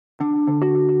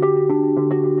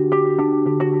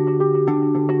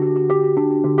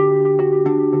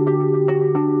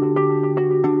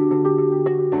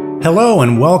Hello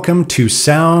and welcome to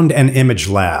Sound and Image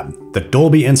Lab, the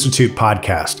Dolby Institute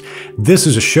podcast. This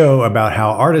is a show about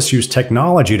how artists use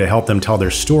technology to help them tell their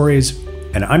stories,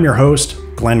 and I'm your host,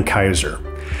 Glenn Kaiser.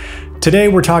 Today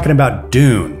we're talking about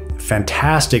Dune, a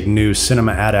fantastic new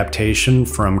cinema adaptation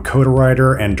from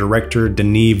co-writer and director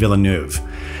Denis Villeneuve.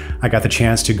 I got the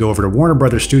chance to go over to Warner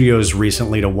Brothers Studios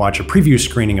recently to watch a preview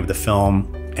screening of the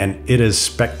film, and it is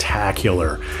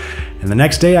spectacular. And the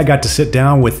next day I got to sit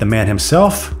down with the man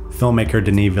himself, filmmaker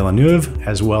Denis Villeneuve,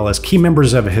 as well as key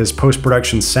members of his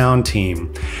post-production sound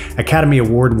team. Academy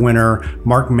Award winner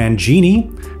Mark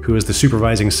Mangini, who is the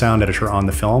supervising sound editor on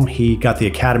the film. He got the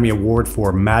Academy Award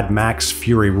for Mad Max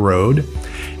Fury Road.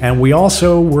 And we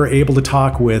also were able to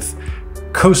talk with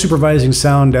co-supervising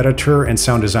sound editor and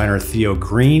sound designer Theo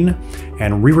Green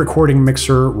and re-recording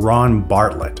mixer Ron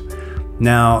Bartlett.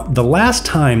 Now, the last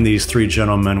time these three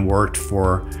gentlemen worked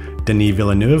for Denis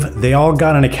Villeneuve, they all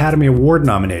got an Academy Award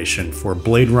nomination for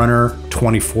Blade Runner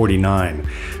 2049.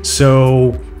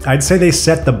 So I'd say they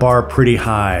set the bar pretty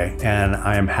high, and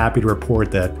I am happy to report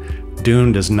that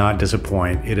Dune does not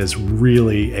disappoint. It is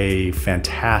really a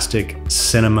fantastic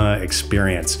cinema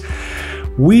experience.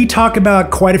 We talk about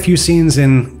quite a few scenes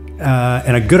in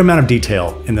a good amount of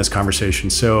detail in this conversation.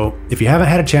 So if you haven't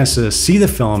had a chance to see the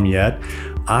film yet,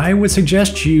 I would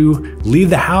suggest you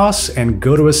leave the house and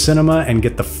go to a cinema and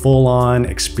get the full-on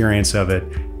experience of it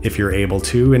if you're able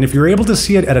to. And if you're able to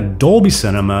see it at a Dolby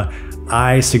cinema,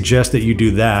 I suggest that you do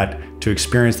that to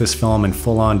experience this film in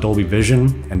full-on Dolby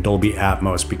Vision and Dolby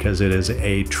Atmos, because it is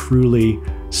a truly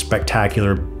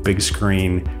spectacular big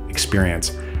screen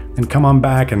experience. And come on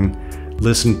back and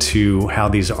listen to how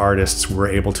these artists were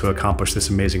able to accomplish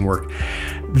this amazing work.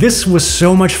 This was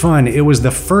so much fun. It was the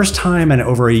first time in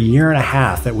over a year and a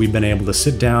half that we've been able to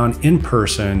sit down in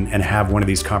person and have one of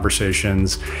these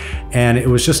conversations. And it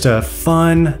was just a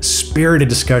fun, spirited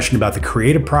discussion about the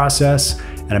creative process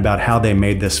and about how they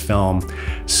made this film.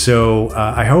 So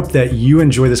I hope that you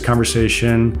enjoy this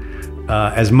conversation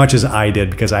as much as I did,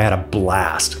 because I had a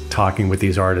blast talking with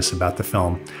these artists about the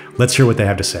film. Let's hear what they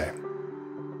have to say.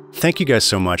 Thank you guys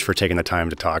so much for taking the time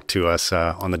to talk to us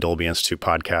on the Dolby Institute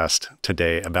podcast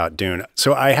today about Dune.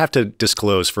 So I have to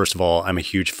disclose, first of all, I'm a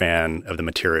huge fan of the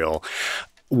material.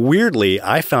 Weirdly,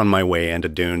 I found my way into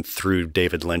Dune through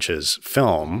David Lynch's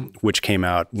film, which came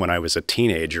out when I was a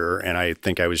teenager, and I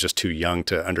think I was just too young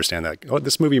to understand that, oh,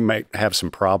 this movie might have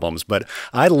some problems, but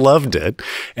I loved it.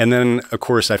 And then, of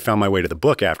course, I found my way to the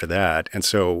book after that. And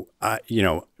so,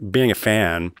 being a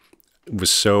fan, was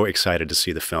so excited to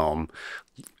see the film.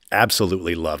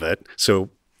 Absolutely love it. So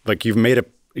like you've made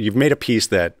a piece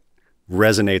that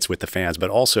resonates with the fans, but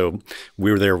also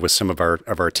we were there with some of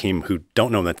our team who don't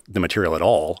know the material at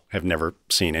all, have never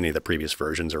seen any of the previous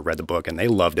versions or read the book, and they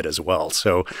loved it as well.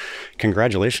 So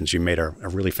congratulations, you made a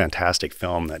really fantastic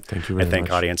film that I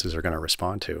think audiences are going to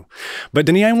respond to. But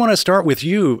Denis, I want to start with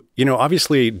you. You know,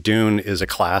 obviously Dune is a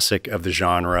classic of the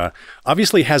genre,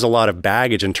 obviously has a lot of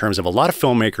baggage in terms of a lot of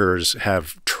filmmakers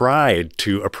have tried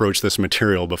to approach this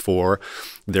material before,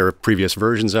 their previous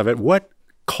versions of it. What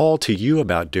call to you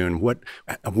about Dune?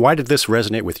 Why did this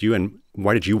resonate with you, and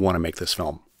why did you want to make this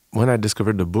film? When I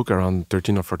discovered the book around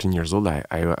 13 or 14 years old,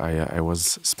 I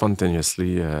was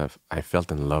spontaneously, I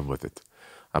felt in love with it,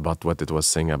 about what it was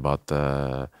saying about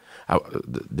the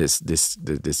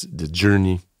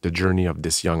journey of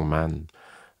this young man,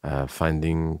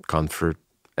 finding comfort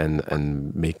and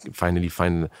finally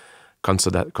find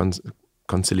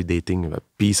consolidating a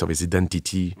piece of his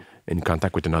identity in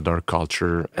contact with another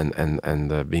culture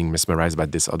and being mesmerized by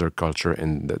this other culture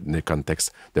in the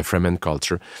context, the Fremen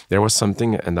culture. There was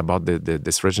something about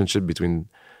this relationship between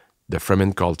the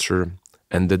Fremen culture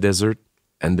and the desert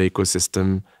and the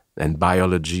ecosystem and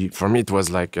biology. For me, it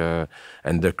was like, and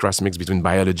the cross mix between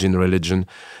biology and religion.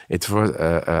 It was,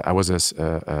 I was a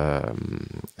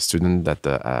student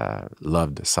that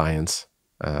loved science.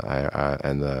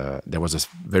 There was a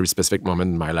very specific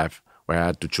moment in my life where I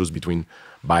had to choose between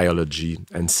biology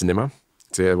and cinema.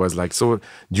 So it was like, so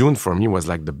Dune for me was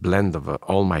like the blend of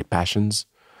all my passions.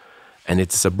 And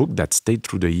it's a book that stayed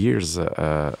through the years.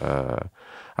 I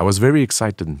was very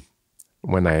excited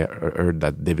when I heard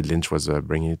that David Lynch was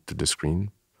bringing it to the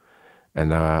screen.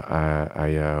 And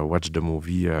I watched the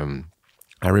movie.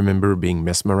 I remember being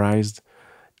mesmerized,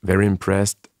 very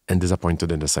impressed, and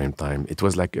disappointed at the same time. It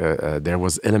was like there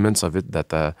was elements of it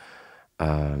that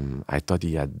I thought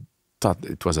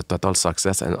it was a total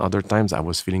success, and other times I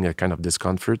was feeling a kind of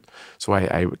discomfort. So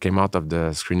I came out of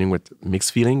the screening with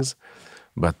mixed feelings.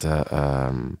 But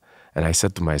and I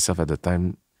said to myself at the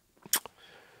time,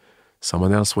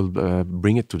 someone else will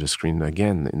bring it to the screen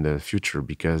again in the future,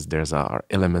 because there's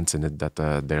elements in it that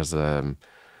there's a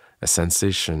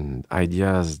sensation,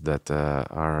 ideas that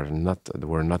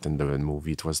were not in the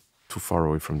movie. It was too far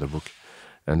away from the book,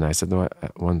 and I said, no,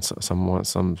 one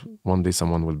day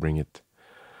someone will bring it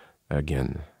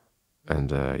again, and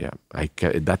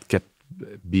that kept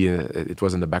it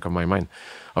was in the back of my mind.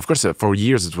 Of course, for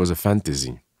years it was a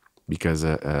fantasy, because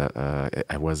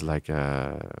I was like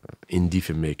an indie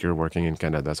filmmaker working in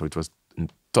Canada, so it was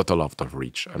total out of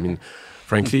reach. I mean,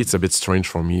 frankly, it's a bit strange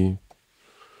for me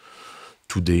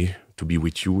today to be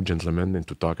with you, gentlemen, and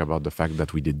to talk about the fact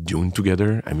that we did Dune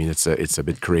together. I mean, it's a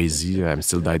bit crazy. I'm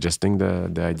still digesting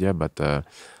the idea, but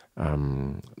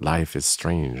life is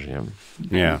strange. Yeah.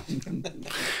 Yeah.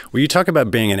 Well, you talk about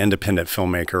being an independent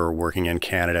filmmaker working in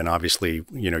Canada, and obviously,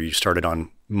 you started on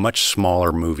much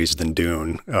smaller movies than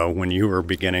Dune when you were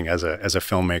beginning as a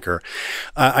filmmaker.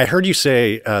 I heard you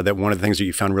say that one of the things that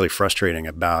you found really frustrating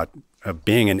about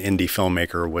being an indie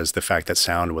filmmaker was the fact that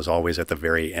sound was always at the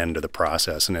very end of the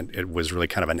process, and it was really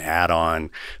kind of an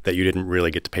add-on that you didn't really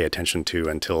get to pay attention to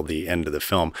until the end of the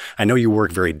film. I know you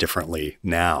work very differently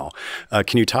now.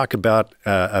 Can you talk about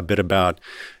a bit about,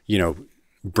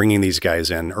 bringing these guys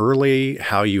in early,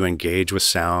 how you engage with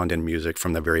sound and music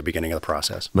from the very beginning of the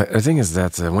process? But the thing is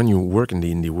that when you work in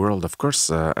the indie world, of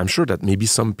course, I'm sure that maybe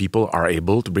some people are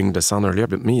able to bring the sound earlier,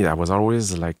 but me, I was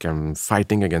always like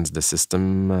fighting against the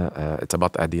system. It's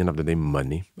about, at the end of the day,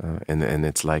 money. And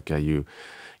it's like you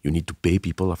need to pay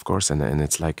people, of course, and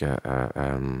it's like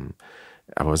I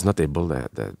was not able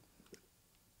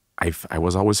I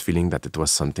was always feeling that it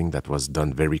was something that was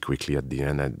done very quickly at the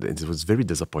end. And it was very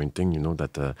disappointing,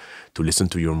 that to listen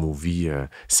to your movie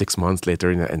 6 months later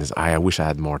and I wish I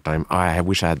had more time. I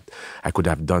wish I could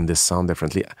have done this sound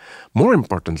differently. More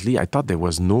importantly, I thought there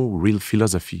was no real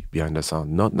philosophy behind the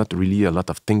sound. Not really a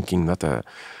lot of thinking, not a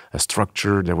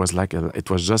structure. There was it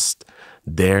was just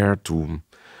there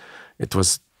it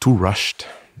was too rushed.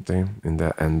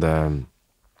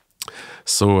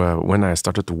 So when I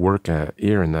started to work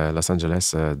here in Los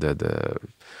Angeles, one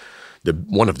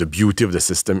of the beauty of the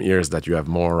system here is that you have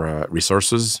more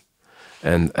resources,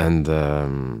 and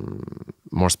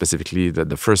more specifically,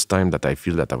 the first time that I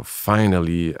feel that I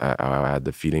had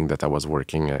the feeling that I was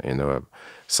working in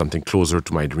something closer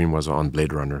to my dream was on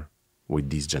Blade Runner with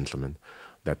these gentlemen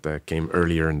that came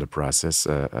earlier in the process.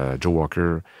 Joe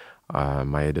Walker.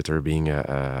 My editor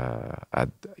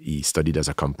he studied as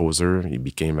a composer. He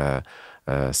became a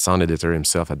sound editor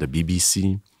himself at the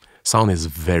BBC. Sound is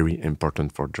very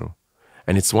important for Joe.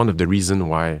 And it's one of the reasons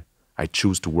why I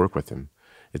choose to work with him.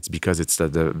 It's because it's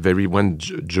when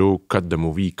Joe cut the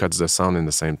movie, he cuts the sound in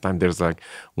the same time. There's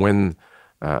when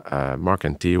Mark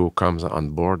and Theo comes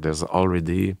on board, there's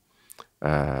already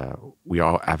we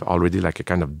all have already like a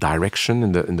kind of direction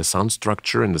in the sound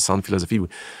structure and the sound philosophy.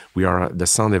 The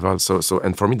sound evolves. So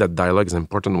and for me that dialogue is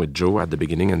important with Joe at the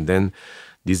beginning, and then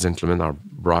these gentlemen are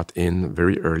brought in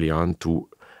very early on to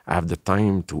have the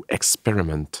time to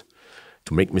experiment,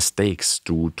 to make mistakes,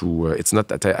 it's not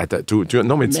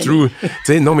no, it's true.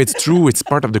 No, it's true. It's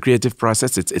part of the creative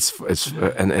process.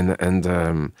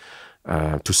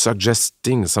 To suggest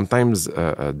things. Sometimes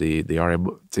they are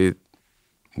able.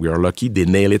 We are lucky; they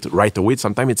nail it right away.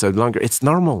 Sometimes it's longer. It's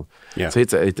normal. Yeah. So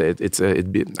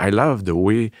I love the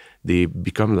way they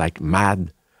become like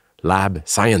mad lab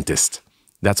scientists.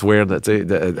 That's where that's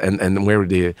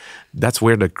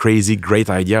where the crazy great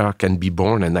idea can be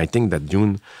born. And I think that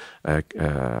Dune had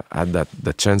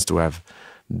the chance to have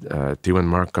Theo and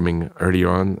Mark coming early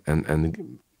on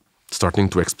and starting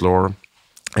to explore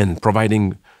and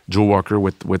providing Joe Walker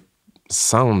with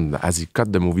sound as he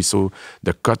cut the movie, so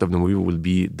the cut of the movie will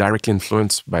be directly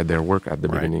influenced by their work at the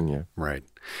beginning. Yeah, right.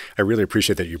 I really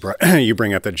appreciate that you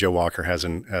bring up that Joe Walker has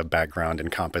a background in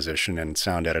composition and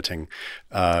sound editing,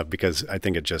 because I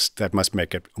think that must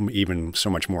make it even so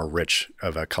much more rich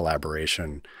of a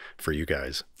collaboration for you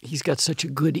guys. He's got such a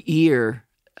good ear.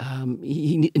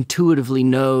 He intuitively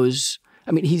knows.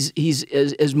 I mean, he's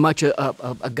as much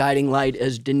a guiding light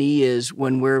as Denis is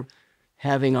when we're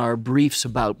having our briefs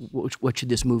about what should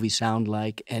this movie sound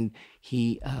like. And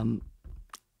he,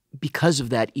 because of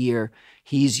that ear,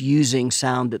 he's using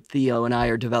sound that Theo and I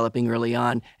are developing early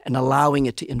on and allowing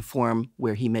it to inform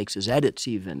where he makes his edits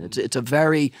even. It's a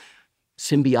very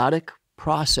symbiotic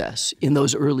process in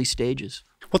those early stages.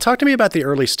 Well, talk to me about the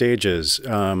early stages.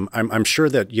 I'm sure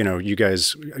that you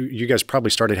guys probably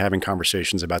started having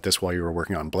conversations about this while you were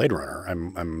working on Blade Runner.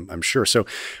 I'm sure. So,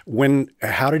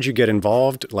 how did you get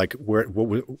involved? Like,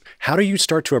 how do you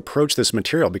start to approach this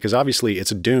material? Because obviously,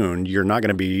 it's Dune. You're not going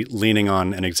to be leaning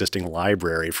on an existing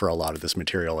library for a lot of this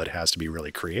material. It has to be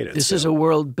really created. This is a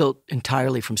world built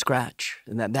entirely from scratch,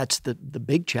 and that's the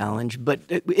big challenge. But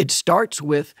it starts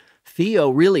with Theo.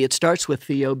 Really, it starts with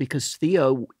Theo because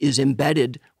Theo is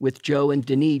embedded with Joe and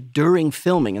Denis during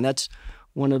filming, and that's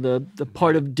one of the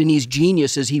part of Denis'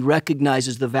 genius is he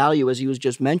recognizes the value, as he was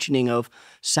just mentioning, of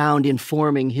sound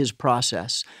informing his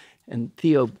process. And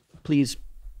Theo, please.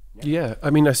 Yeah, I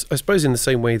mean, I suppose in the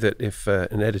same way that if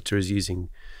an editor is using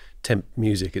temp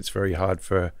music, it's very hard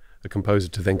for a composer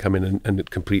to then come in and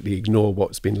completely ignore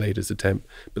what's been laid as a temp.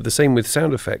 But the same with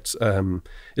sound effects,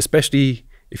 especially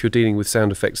if you're dealing with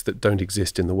sound effects that don't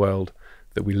exist in the world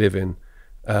that we live in.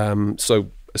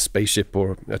 So a spaceship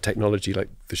or a technology like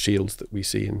the shields that we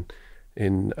see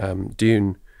in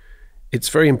Dune, it's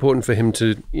very important for him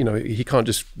to, he can't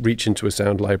just reach into a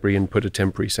sound library and put a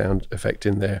temporary sound effect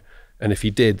in there. And if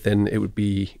he did, then it would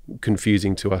be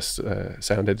confusing to us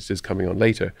sound editors coming on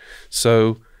later.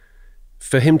 So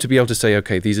for him to be able to say,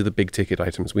 okay, these are the big ticket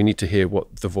items, we need to hear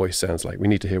what the voice sounds like, we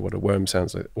need to hear what a worm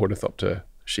sounds like, ornithopter,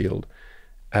 shield,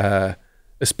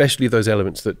 especially those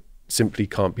elements that simply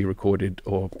can't be recorded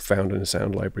or found in a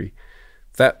sound library.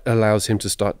 That allows him to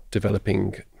start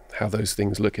developing how those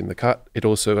things look in the cut. It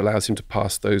also allows him to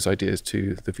pass those ideas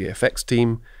to the VFX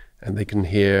team, and they can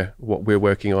hear what we're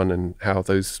working on and how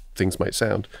those things might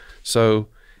sound. So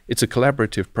it's a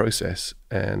collaborative process,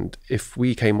 and if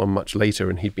we came on much later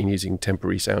and he'd been using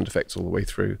temporary sound effects all the way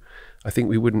through, I think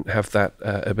we wouldn't have that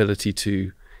ability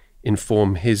to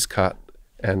inform his cut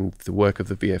and the work of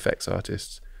the VFX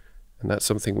artists. And that's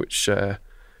something which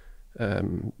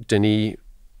Denis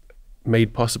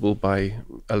made possible by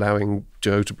allowing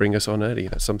Joe to bring us on early.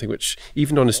 That's something which,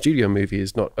 even on a studio movie,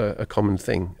 is not a common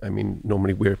thing. I mean,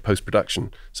 normally we're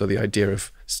post-production, so the idea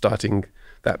of starting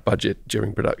that budget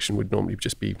during production would normally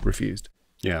just be refused.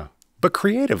 Yeah. But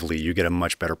creatively, you get a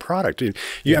much better product. I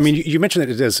Yes. mean, you mentioned that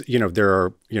it is, there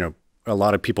are, a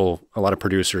lot of people, a lot of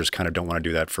producers kind of don't want to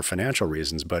do that for financial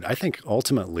reasons. But I think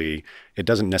ultimately, it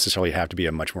doesn't necessarily have to be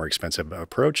a much more expensive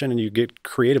approach, and you get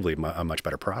creatively a much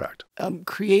better product.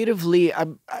 Creatively,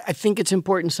 I think it's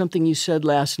important, something you said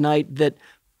last night, that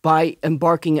by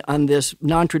embarking on this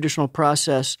non-traditional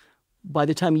process, by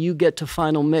the time you get to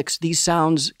final mix, these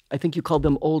sounds, I think you called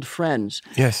them old friends.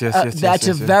 Yes. That's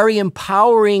a very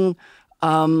empowering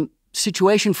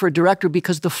situation for a director,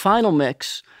 because the final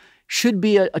mix should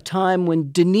be a time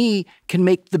when Denis can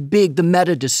make the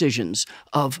meta decisions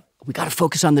of, we got to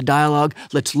focus on the dialogue,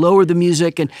 let's lower the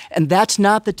music. And that's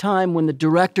not the time when the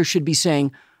director should be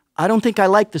saying, I don't think I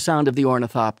like the sound of the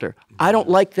ornithopter. I don't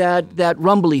like that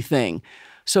rumbly thing.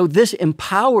 So this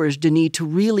empowers Denis to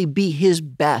really be his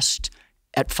best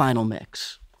at final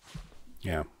mix.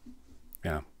 Yeah.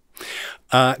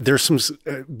 There's some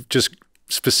just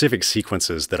specific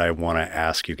sequences that I want to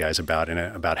ask you guys about, and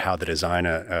about how the design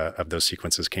of those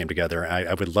sequences came together.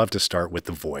 I would love to start with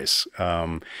the voice.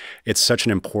 It's such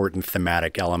an important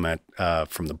thematic element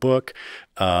from the book.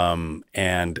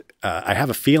 And I have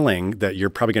a feeling that you're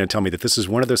probably going to tell me that this is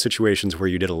one of those situations where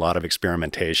you did a lot of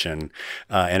experimentation,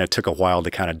 and it took a while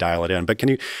to kind of dial it in. But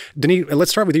Denis,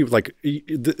 let's start with you. Like,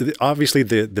 obviously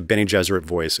the Bene Gesserit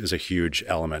voice is a huge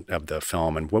element of the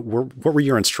film. And what were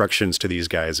your instructions to these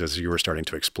guys as you were starting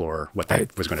to explore what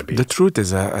that was going to be? The truth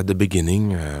is, at the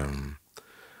beginning,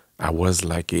 I was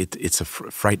like, it's a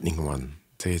frightening one.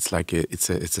 It's like it's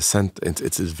at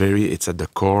the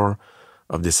core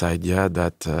of this idea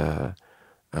that the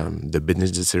Bene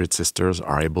Gesserit sisters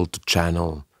are able to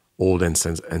channel old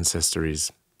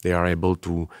ancestries. They are able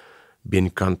to be in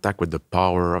contact with the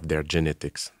power of their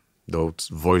genetics, those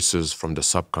voices from the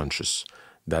subconscious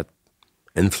that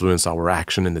influence our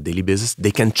action in the daily business.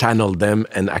 They can channel them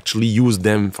and actually use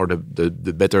them for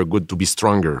the better good, to be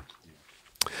stronger.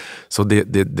 So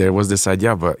there was this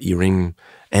idea of hearing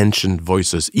ancient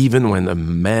voices. Even when a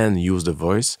man used a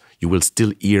voice, you will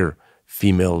still hear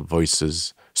female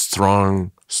voices,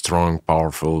 strong,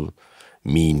 powerful,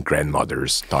 mean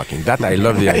grandmothers talking. That I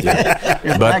love the idea.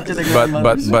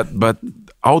 but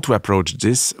how to approach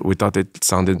this without it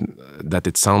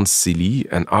sounds silly,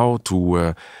 and how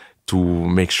to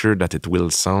make sure that it will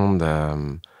sound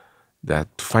to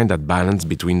find that balance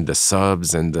between the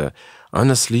subs and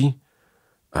honestly,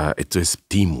 it is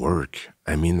teamwork.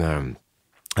 I mean.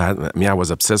 I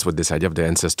was obsessed with this idea of the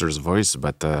ancestor's voice,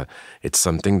 but it's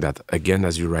something that, again,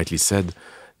 as you rightly said,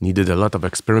 needed a lot of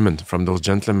experiment from those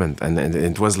gentlemen, and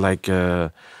it was like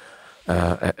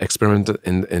experimented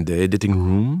in the editing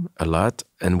room a lot.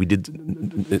 And we did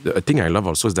a thing I love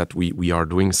also is that we are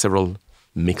doing several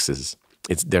mixes.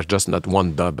 There's just not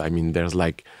one dub. I mean, there's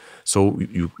like, so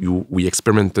we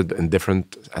experimented in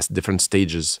different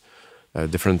stages,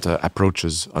 different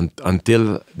approaches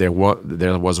until there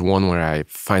was one where I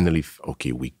finally,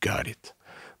 okay, we got it.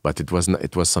 But it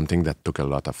was something that took a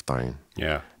lot of time.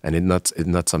 Yeah. And it's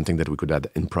not something that we could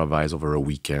improvise over a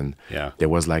weekend. Yeah. There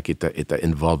was like, it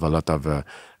involved a lot of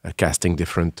casting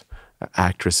different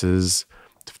actresses,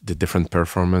 the different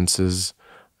performances,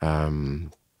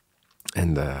 and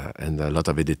a lot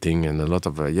of editing and a lot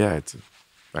of, it's,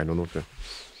 I don't know.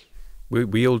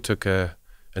 We all took an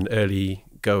early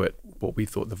go at what we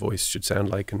thought the voice should sound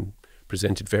like and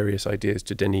presented various ideas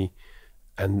to Denis.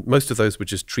 And most of those were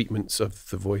just treatments of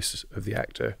the voice of the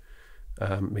actor,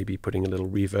 maybe putting a little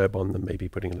reverb on them, maybe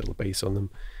putting a little bass on them.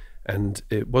 And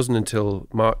it wasn't until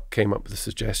Mark came up with the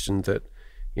suggestion that,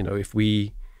 if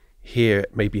we hear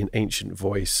maybe an ancient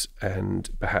voice and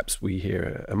perhaps we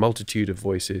hear a multitude of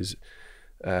voices,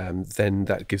 then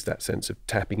that gives that sense of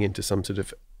tapping into some sort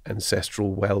of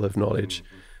ancestral well of knowledge.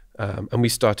 And we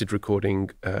started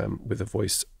recording with a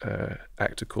voice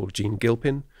actor called Jean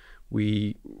Gilpin.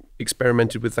 We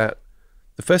experimented with that.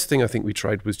 The first thing I think we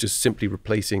tried was just simply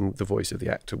replacing the voice of the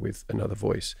actor with another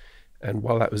voice. And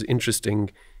while that was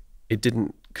interesting, it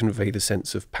didn't convey the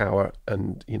sense of power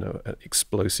and, an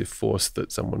explosive force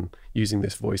that someone using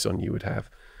this voice on you would have.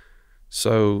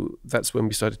 So that's when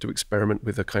we started to experiment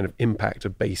with a kind of impact, a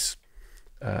bass,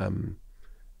 a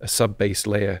sub-bass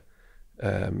layer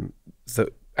that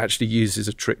actually uses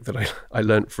a trick that I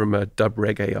learned from a dub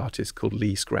reggae artist called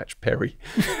Lee Scratch Perry.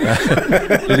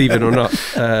 Believe it or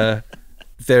not,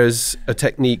 there's a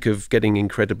technique of getting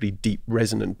incredibly deep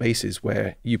resonant basses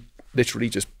where you literally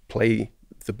just play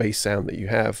the bass sound that you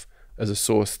have as a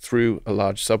source through a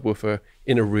large subwoofer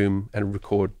in a room and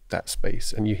record that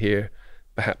space. And you hear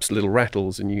perhaps little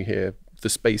rattles and you hear the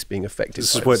space being affected.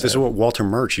 This is what Walter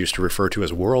Murch used to refer to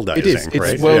as worldizing. It is. It's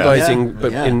right? worldizing,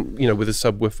 but in with a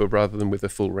subwoofer rather than with a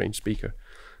full range speaker,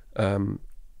 and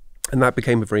that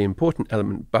became a very important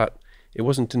element. But it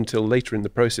wasn't until later in the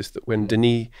process that when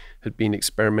Denis had been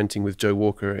experimenting with Joe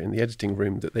Walker in the editing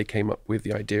room that they came up with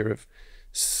the idea of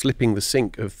slipping the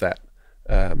sync of that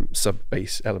sub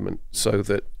bass element so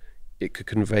that it could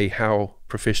convey how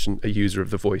proficient a user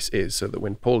of the voice is, so that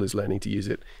when Paul is learning to use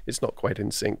it, it's not quite in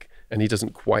sync and he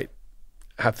doesn't quite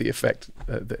have the effect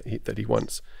that he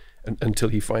wants until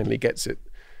he finally gets it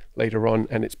later on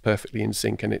and it's perfectly in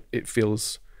sync and it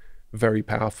feels very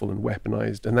powerful and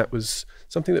weaponized. And that was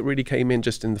something that really came in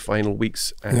just in the final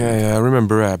weeks. And I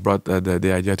remember I brought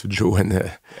the idea to Joe and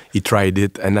he tried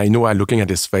it. And I know looking at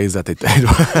his face that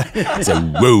it's a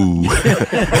whoa.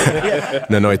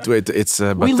 It's...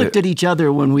 we looked at each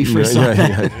other when we first saw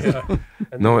it.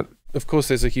 No, of course,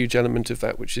 there's a huge element of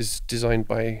that, which is designed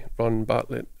by Ron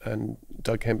Bartlett and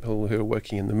Doug Hemphill, who are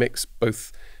working in the mix,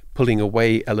 both pulling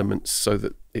away elements so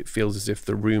that it feels as if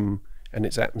the room and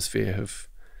its atmosphere have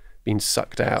been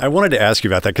sucked out. I wanted to ask you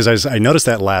about that because I noticed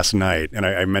that last night, and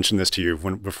I mentioned this to you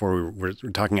before we were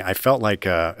talking. I felt like,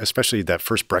 especially that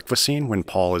first breakfast scene when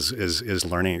Paul is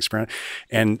learning experiment,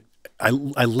 and I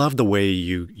love the way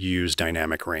you use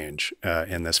dynamic range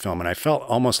in this film, and I felt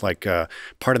almost like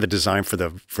part of the design for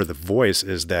the voice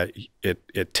is that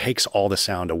it takes all the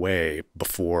sound away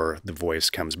before the voice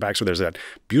comes back. So there's that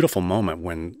beautiful moment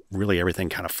when really everything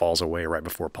kind of falls away right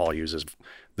before Paul uses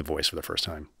the voice for the first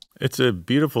time. It's a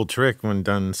beautiful trick when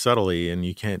done subtly, and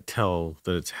you can't tell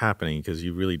that it's happening because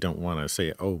you really don't want to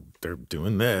say, oh, they're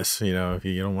doing this, you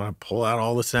don't want to pull out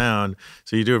all the sound.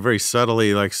 So you do it very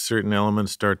subtly, like certain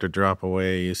elements start to drop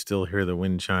away. You still hear the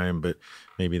wind chime, but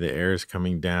maybe the air is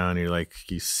coming down.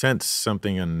 You sense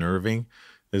something unnerving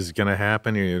is going to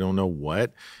happen, and you don't know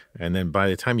what. And then by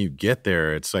the time you get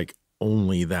there, it's like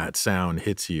only that sound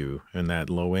hits you, and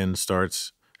that low end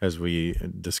starts, as we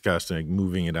discussed, like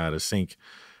moving it out of sync.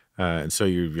 And so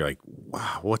you're like,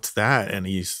 wow, what's that? And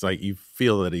he's like, you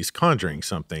feel that he's conjuring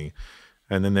something.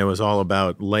 And then there was all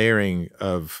about layering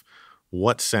of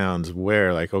what sounds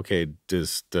where. Like, okay,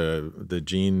 does the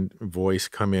Jean voice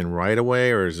come in right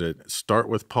away, or does it start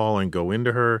with Paul and go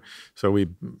into her? So we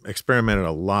experimented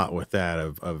a lot with that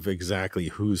of exactly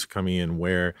who's coming in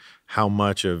where, how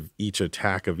much of each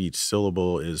attack of each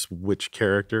syllable is which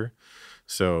character.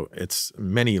 So it's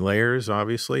many layers,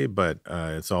 obviously, but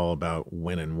it's all about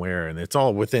when and where, and it's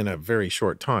all within a very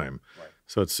short time. Right.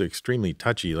 So it's extremely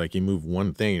touchy. Like you move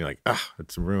one thing, you're like,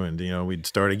 it's ruined. We'd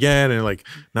start again, and like,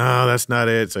 no, that's not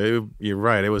it. So you're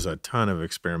right. It was a ton of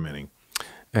experimenting.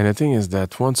 And the thing is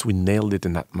that once we nailed it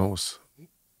in Atmos,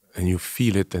 and you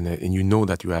feel it, and you know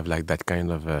that you have like that kind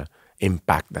of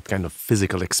impact, that kind of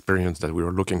physical experience that we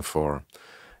were looking for,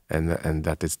 and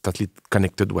that it's totally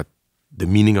connected with the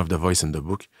meaning of the voice in the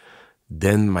book,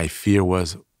 then my fear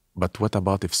was, but what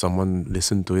about if someone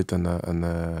listened to it on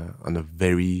a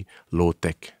very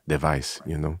low-tech device,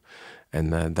 you know?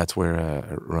 And that's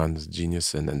where Ron's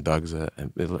genius and Doug's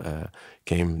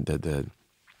came,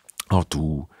 how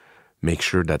to make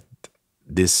sure that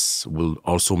this will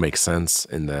also make sense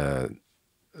in the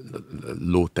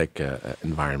low-tech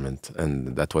environment.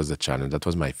 And that was the challenge. That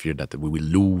was my fear, that we will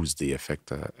lose the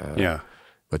effect.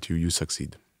 But you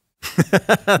succeed.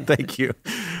 Thank you.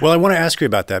 Well, I want to ask you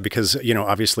about that because, you know,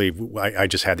 obviously I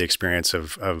just had the experience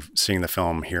of seeing the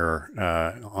film here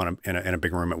in a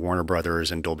big room at Warner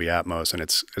Brothers and Dolby Atmos, and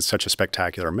it's such a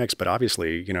spectacular mix. But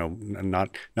obviously, you know,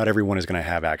 not everyone is going to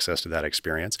have access to that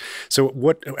experience.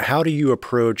 So, how do you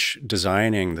approach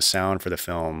designing the sound for the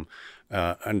film?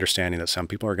 Understanding that some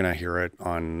people are going to hear it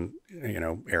on, you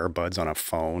know, earbuds on a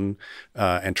phone,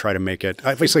 and try to make it.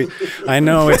 Obviously, I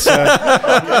know it's.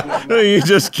 You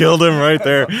just killed him right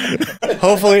there.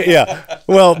 Hopefully, yeah.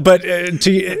 Well, but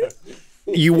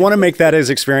you want to make that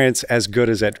experience as good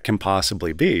as it can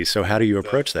possibly be. So how do you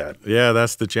approach that? Yeah,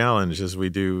 that's the challenge. Is we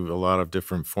do a lot of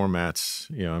different formats,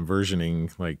 you know, and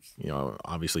versioning, like, you know,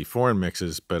 obviously foreign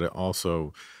mixes, but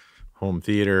also home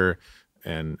theater.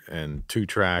 And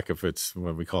 2-track, if it's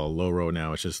what we call a low row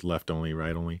now, it's just left only,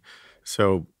 right only.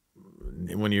 So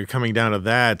when you're coming down to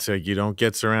that, it's like you don't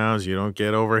get surrounds, you don't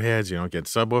get overheads, you don't get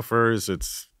subwoofers,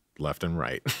 it's left and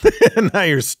right. And now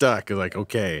you're stuck. It's like,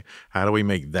 okay, how do we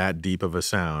make that deep of a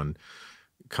sound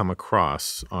come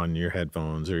across on your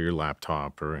headphones or your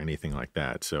laptop or anything like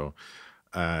that? So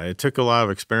it took a lot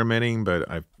of experimenting, but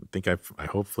I think I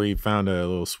hopefully found a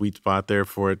little sweet spot there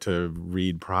for it to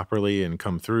read properly and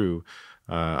come through.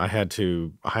 I had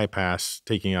to high pass,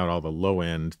 taking out all the low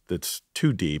end that's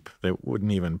too deep, that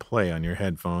wouldn't even play on your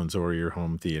headphones or your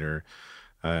home theater,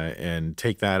 and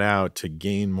take that out to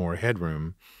gain more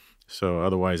headroom. So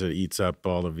otherwise it eats up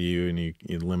all the view, and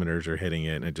your limiters are hitting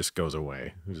it and it just goes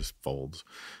away. It just folds.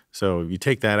 So you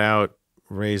take that out,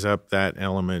 raise up that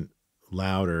element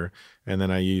louder, and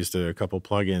then I used a couple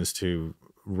plugins to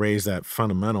raise that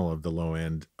fundamental of the low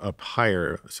end up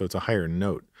higher, so it's a higher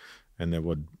note, and that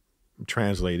would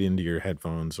translate into your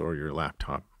headphones or your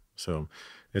laptop. So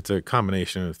it's a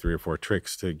combination of 3 or 4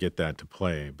 tricks to get that to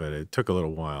play, but it took a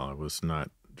little while. It was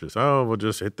not just, oh, we'll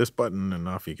just hit this button and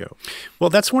off you go. Well,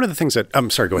 that's one of the things that,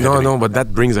 I'm sorry, go ahead. No, but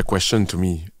that brings a question to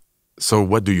me. So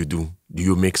what do? Do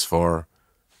you mix for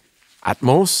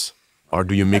Atmos, or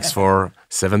do you mix for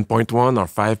 7.1 or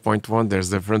 5.1?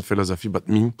 There's different philosophy, but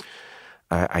me,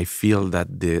 I feel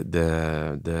that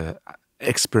the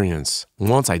experience,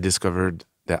 once I discovered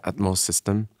the Atmos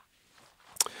system,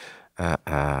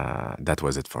 that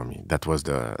was it for me. That was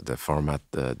the format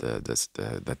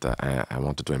that I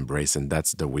wanted to embrace, and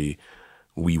that's the way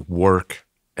we work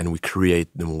and we create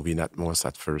the movie in Atmos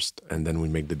at first, and then we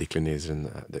make the declination.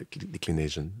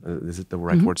 Is it the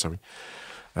right word? Sorry.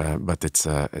 But it's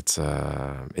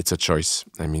a choice.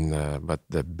 I mean, but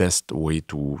the best way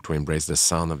to embrace the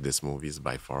sound of this movie is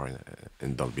by far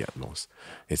in Dolby Atmos.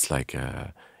 It's like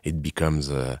it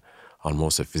becomes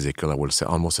almost a physical, I will say,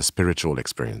 almost a spiritual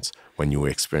experience when you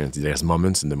experience. There's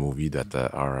moments in the movie that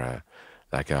are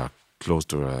close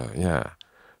to a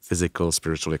physical,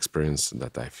 spiritual experience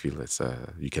that I feel it's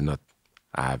you cannot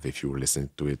have if you listen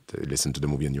to the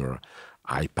movie on your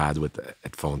iPad with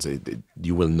headphones.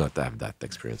 You will not have that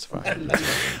experience.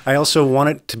 I also want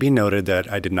it to be noted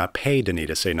that I did not pay Denis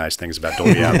to say nice things about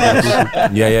Dolby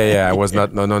Atmos. Yeah. I was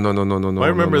not. No. I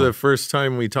remember the first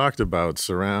time we talked about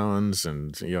surrounds,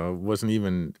 and it wasn't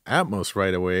even Atmos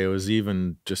right away. It was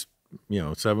even just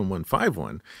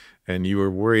 7151. And you were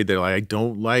worried that I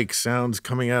don't like sounds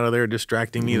coming out of there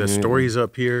distracting me. The story's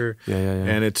up here. Yeah.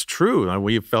 And it's true.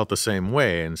 We felt the same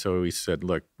way. And so we said,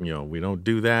 look, we don't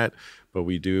do that, but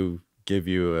we do give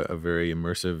you a very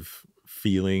immersive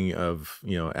feeling of,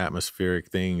 atmospheric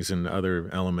things and other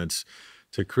elements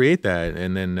to create that.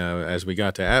 And then as we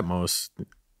got to Atmos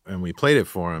and we played it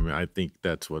for him, I think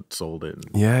that's what sold it.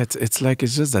 Yeah, it's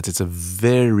just that it's a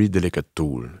very delicate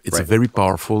tool. It's very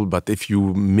powerful, but if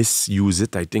you misuse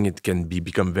it, I think it can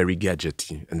become very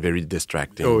gadgety and very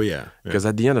distracting. Oh yeah. Because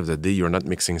at the end of the day, you're not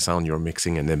mixing sound, you're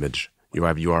mixing an image.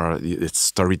 It's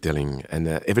storytelling, and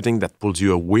everything that pulls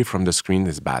you away from the screen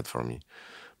is bad for me.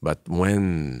 But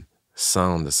when the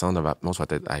sound of Atmos,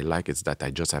 what I like is that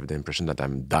I just have the impression that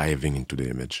I'm diving into the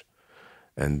image,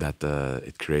 and that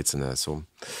it creates so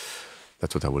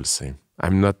that's what I will say.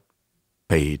 I'm not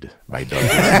paid by Dolby.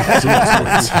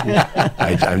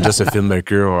 I'm just a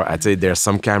filmmaker, or I'd say there's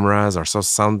some cameras or some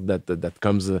sound that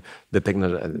comes the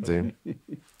technology.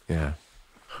 Yeah.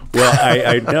 Well,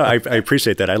 I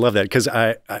appreciate that. I love that because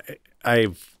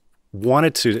I've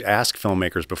wanted to ask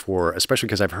filmmakers before, especially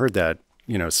because I've heard that,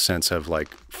 you know, sense of like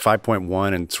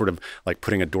 5.1 and sort of like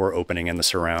putting a door opening in the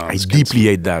surrounds. I deeply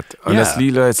hate that. Honestly,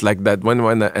 it's like that when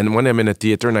I'm in a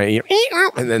theater and I hear,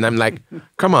 and then I'm like,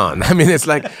 come on. I mean, it's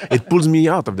like, it pulls me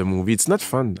out of the movie. It's not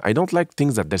fun. I don't like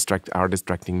things that are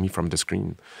distracting me from the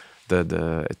screen.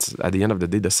 It's at the end of the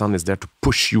day, the sound is there to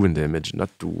push you in the image, not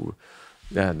to,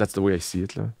 yeah, that's the way I see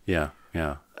it. Yeah,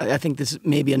 yeah. I think this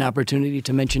may be an opportunity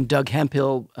to mention Doug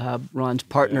Hemphill, Ron's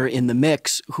partner in the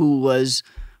mix, who was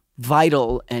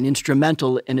vital and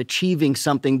instrumental in achieving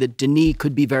something that Denis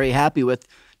could be very happy with,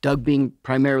 Doug being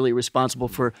primarily responsible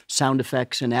for sound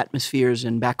effects and atmospheres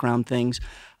and background things.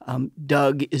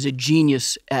 Doug is a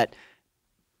genius at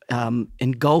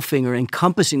engulfing or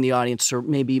encompassing the audience, or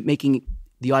maybe making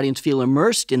the audience feel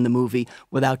immersed in the movie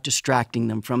without distracting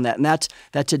them from that. And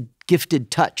that's a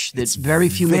gifted touch that very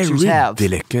few mixers have. Very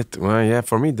delicate. Well, yeah,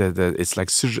 for me, it's like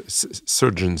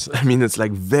surgeons. I mean, it's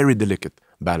like very delicate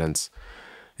balance.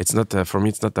 It's not for me.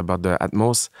 It's not about the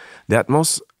Atmos. The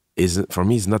Atmos is for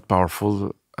me is not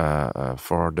powerful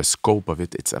for the scope of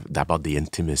it. It's about the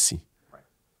intimacy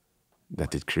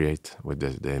that it creates with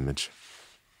the image.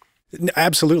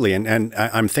 Absolutely, and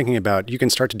I'm thinking about, you can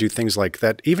start to do things like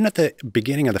that even at the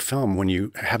beginning of the film when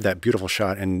you have that beautiful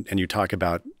shot and you talk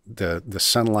about the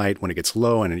sunlight when it gets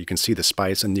low and you can see the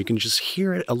spice and you can just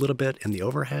hear it a little bit in the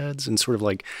overheads and sort of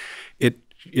like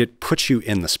it puts you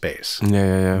in the space.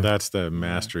 Yeah. That's the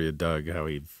mastery of Doug, how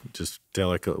he just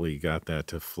delicately got that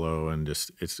to flow, and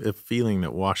just it's a feeling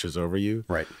that washes over you.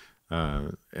 Right.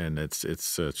 And it's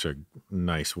such a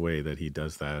nice way that he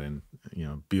does that, and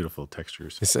beautiful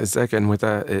textures. It's like, and with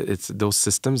it's those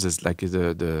systems. It's like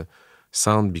the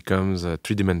sound becomes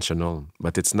three-dimensional,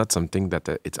 but it's not something that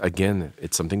it's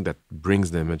something that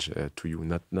brings the image to you,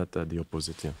 not the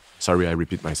opposite. Yeah. Sorry, I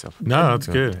repeat myself. No, it's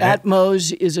good.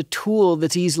 Atmos is a tool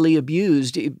that's easily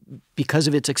abused because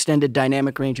of its extended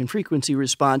dynamic range and frequency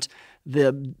response.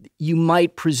 You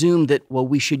might presume that, well,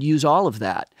 we should use all of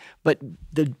that. But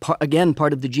again,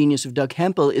 part of the genius of Doug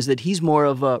Hemphill is that he's more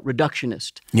of a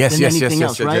reductionist than anything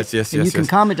else, right? Yes. And you can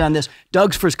comment on this.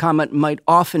 Doug's first comment might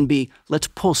often be, let's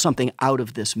pull something out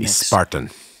of this mix. He's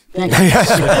Spartan. Thank you.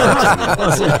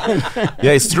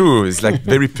 Yeah, it's true. It's like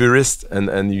very purist,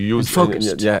 and you use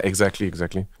focused. Yeah, exactly.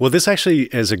 Well, this actually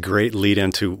is a great lead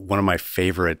into one of my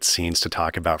favorite scenes to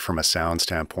talk about from a sound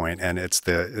standpoint, and it's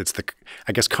the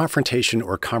I guess confrontation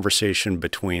or conversation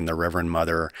between the Reverend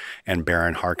Mother and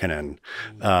Baron Harkonnen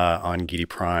on Gidi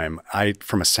Prime.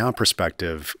 From a sound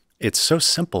perspective, it's so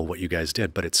simple what you guys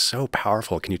did, but it's so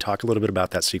powerful. Can you talk a little bit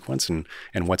about that sequence and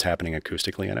what's happening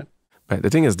acoustically in it? The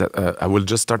thing is that I will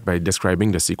just start by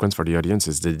describing the sequence for the audience.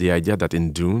 Is the idea that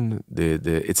in Dune,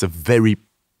 it's a very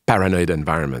paranoid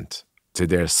environment. So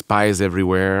there are spies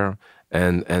everywhere,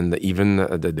 and even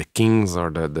the kings or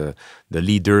the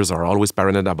leaders are always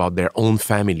paranoid about their own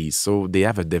families. So they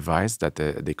have a device that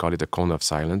they call it a cone of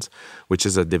silence, which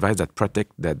is a device that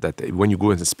protects that when you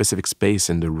go in a specific space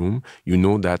in the room, you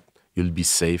know that you'll be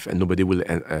safe and nobody will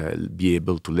be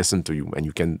able to listen to you, and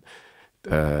you can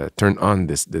turn on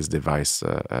this device,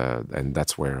 and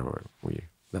that's what we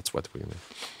made.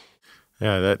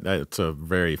 Yeah, that's a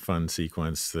very fun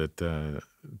sequence that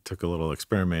took a little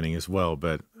experimenting as well,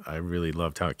 but I really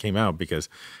loved how it came out because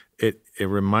it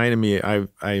reminded me,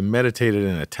 I meditated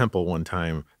in a temple one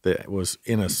time that was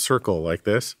in a circle like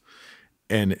this,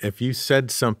 and if you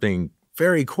said something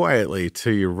very quietly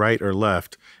to your right or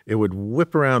left, it would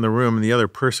whip around the room and the other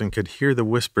person could hear the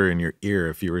whisper in your ear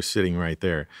if you were sitting right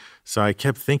there. So I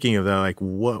kept thinking of that, like,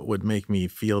 what would make me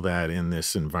feel that in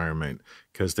this environment?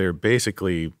 Because they're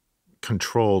basically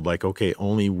controlled, like, okay,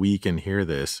 only we can hear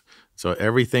this. So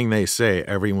everything they say,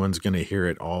 everyone's going to hear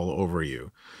it all over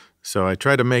you. So I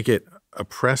tried to make it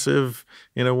oppressive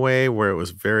in a way where it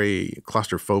was very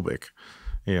claustrophobic.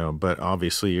 But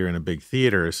obviously you're in a big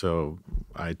theater, so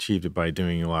I achieved it by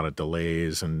doing a lot of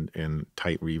delays and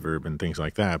tight reverb and things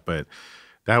like that. But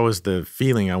that was the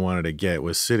feeling I wanted to get,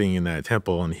 was sitting in that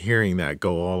temple and hearing that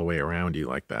go all the way around you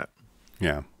like that.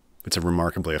 Yeah, it's a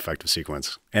remarkably effective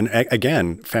sequence. And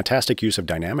again, fantastic use of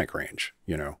dynamic range,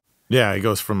 Yeah, it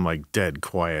goes from like dead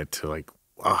quiet to like,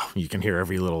 you can hear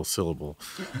every little syllable.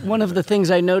 One of the things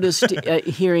I noticed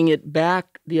hearing it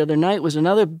back the other night was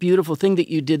another beautiful thing that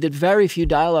you did that very few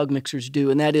dialogue mixers do,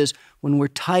 and that is when we're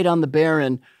tight on the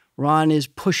Baron, Ron is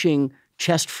pushing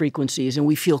chest frequencies, and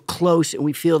we feel close, and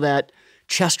we feel that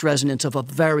chest resonance of a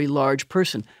very large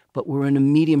person. But we're in a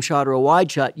medium shot or a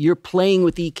wide shot. You're playing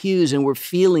with EQs, and we're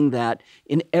feeling that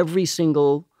in every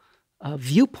single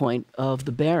viewpoint of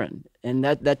the Baron. And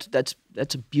that's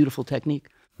a beautiful technique.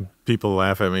 People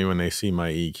laugh at me when they see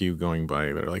my EQ going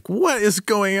by. They're like, what is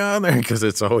going on there? Because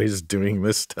it's always doing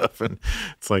this stuff, and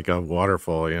it's like a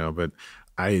waterfall, But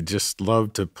I just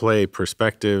love to play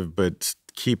perspective, but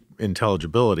keep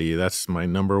intelligibility. That's my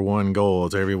number one goal,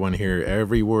 is everyone hear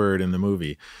every word in the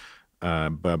movie.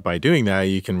 But by doing that,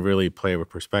 you can really play with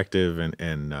perspective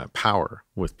and power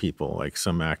with people. Like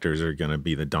some actors are going to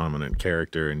be the dominant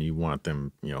character, and you want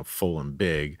them, full and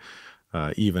big,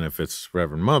 even if it's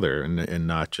Reverend Mother and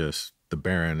not just the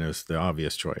Baron is the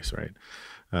obvious choice, right?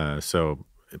 So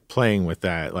playing with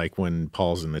that, like when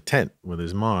Paul's in the tent with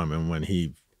his mom, and when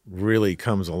he really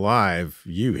comes alive,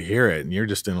 you hear it, and you're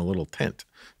just in a little tent,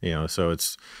 So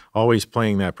it's always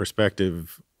playing that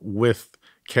perspective with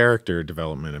character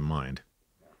development in mind.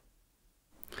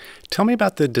 Tell me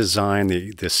about the design,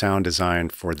 the sound design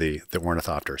for the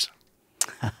ornithopters.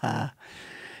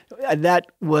 That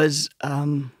was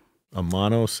a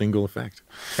mono single effect.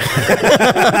 I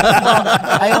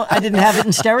didn't have it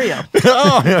in stereo.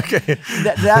 Oh, okay.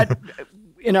 That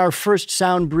in our first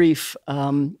sound brief,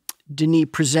 Denis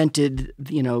presented,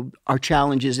 our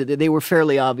challenges. They were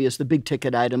fairly obvious. The big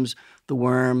ticket items: the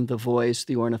worm, the voice,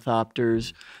 the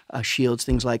ornithopters, shields,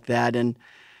 things like that. And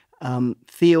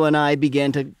Theo and I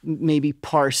began to maybe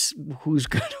parse who was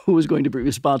going to be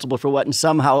responsible for what, and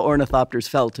somehow ornithopters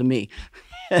fell to me.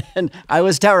 And I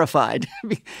was terrified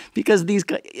because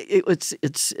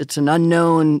it's an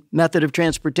unknown method of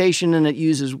transportation, and it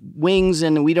uses wings,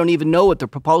 and we don't even know what the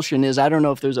propulsion is. I don't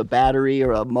know if there's a battery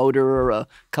or a motor or a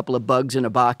couple of bugs in a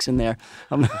box in there.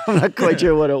 I'm not quite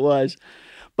sure what it was.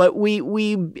 But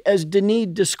we, as Denis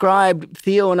described,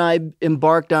 Theo and I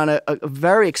embarked on a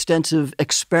very extensive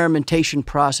experimentation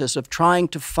process of trying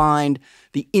to find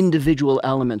the individual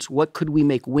elements. What could we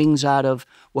make wings out of?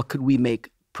 What could we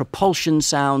make propulsion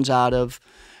sounds out of?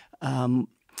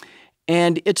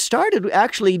 And it started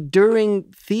actually during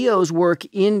Theo's work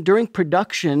during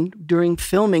production, during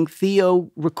filming. Theo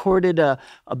recorded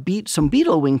some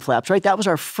beetle wing flaps, right? That was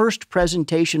our first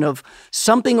presentation of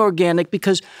something organic,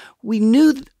 because we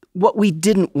knew what we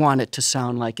didn't want it to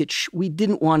sound like. We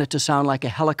didn't want it to sound like a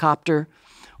helicopter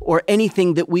or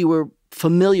anything that we were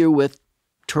familiar with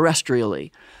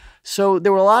terrestrially. So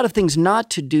there were a lot of things not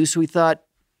to do. So we thought,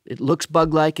 it looks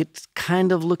bug-like. It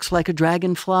kind of looks like a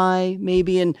dragonfly,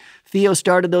 maybe. And Theo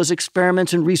started those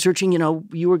experiments and researching,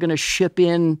 you were going to ship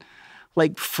in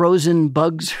like frozen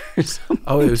bugs or something.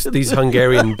 Oh, it was these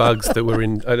Hungarian bugs that were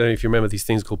in, I don't know if you remember these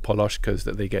things called poloshkas,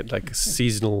 that they get like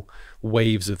seasonal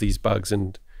waves of these bugs,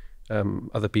 and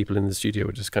other people in the studio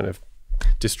were just kind of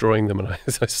destroying them, and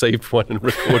I saved one and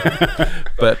recorded.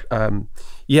 But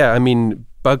yeah, I mean,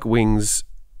 bug wings,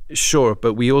 sure,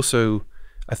 but we also,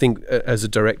 I think, as a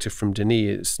directive from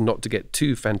Denis, it's not to get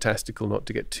too fantastical, not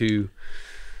to get too.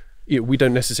 We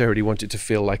don't necessarily want it to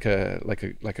feel like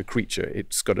a creature.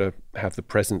 It's got to have the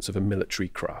presence of a military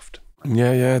craft.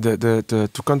 Yeah.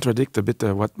 To contradict a bit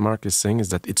what Mark is saying is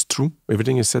that it's true,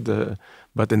 everything is said,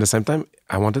 but in the same time,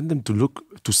 I wanted them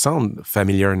to sound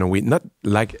familiar in a way, not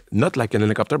like an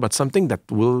helicopter, but something that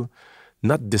will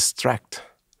not distract,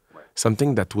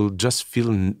 something that will just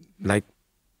feel like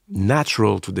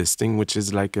natural to this thing, which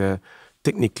is like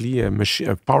technically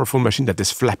a powerful machine that is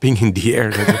flapping in the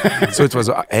air. So it was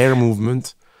an air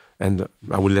movement. And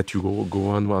I will let you go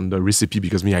on the recipe,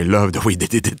 because I love the way they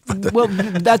did it. But well,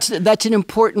 that's an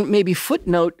important maybe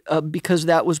footnote, because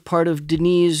that was part of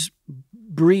Denis'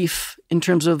 brief in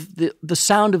terms of the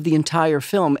sound of the entire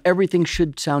film. Everything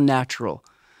should sound natural.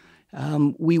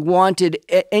 We wanted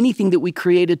anything that we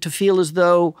created to feel as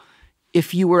though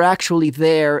if you were actually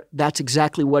there, that's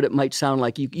exactly what it might sound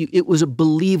like. It was a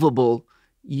believable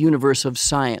universe of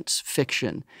science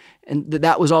fiction. And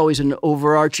that was always an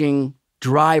overarching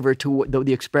driver to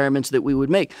the experiments that we would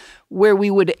make. Where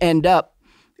we would end up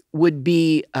would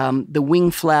be the wing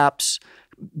flaps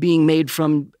being made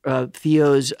from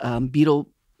Theo's beetle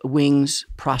wings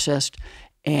processed,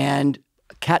 and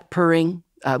cat purring,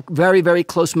 very, very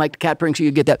close mic to cat purring, so you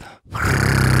get that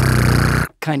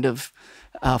kind of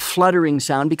fluttering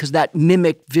sound, because that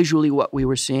mimicked visually what we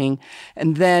were seeing.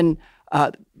 And then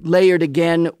layered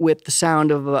again with the sound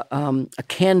of a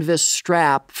canvas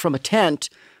strap from a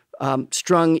tent,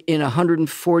 strung in a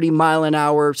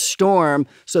 140-mile-an-hour storm,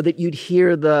 so that you'd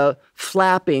hear the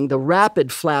flapping, the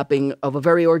rapid flapping of a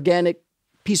very organic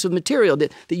piece of material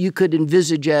that you could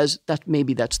envisage as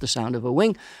maybe that's the sound of a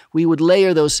wing. We would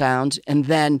layer those sounds and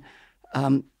then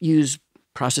use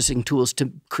processing tools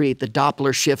to create the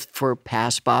Doppler shift for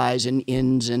pass-bys and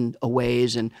ins and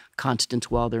aways and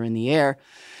constants while they're in the air.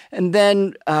 And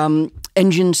then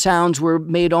engine sounds were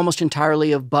made almost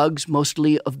entirely of bugs,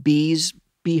 mostly of bees,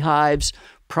 beehives,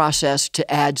 processed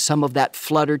to add some of that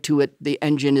flutter to it. The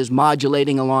engine is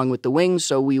modulating along with the wings,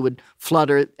 so we would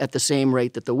flutter at the same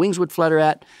rate that the wings would flutter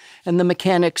at. And the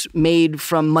mechanics made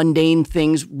from mundane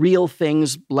things, real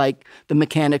things like the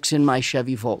mechanics in my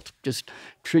Chevy Volt, just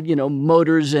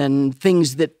motors and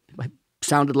things that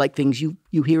sounded like things you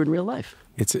hear in real life.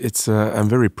 I'm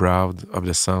very proud of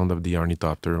the sound of the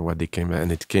ornithopter, what they came,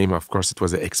 and it came, of course, it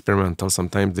was experimental.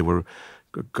 Sometimes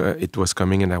it was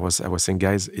coming and I was saying,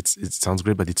 guys, it sounds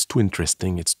great, but it's too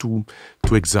interesting. It's too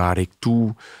exotic,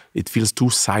 it feels too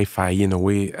sci-fi in a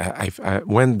way.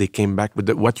 When they came back with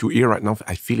what you hear right now,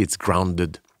 I feel it's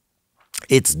grounded.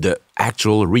 It's the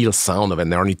actual real sound of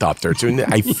an ornithopter.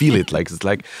 I feel it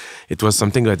it was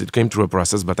something that it came through a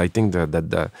process, but I think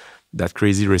that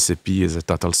crazy recipe is a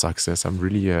total success. I'm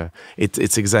really,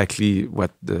 it's exactly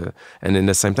what and in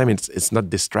the same time, it's not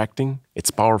distracting.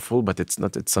 It's powerful, but it's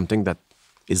something that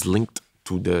is linked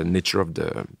to the nature of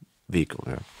the vehicle.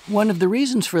 Yeah. One of the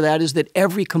reasons for that is that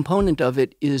every component of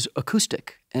it is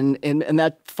acoustic. And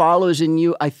that follows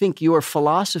in I think your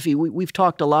philosophy. We've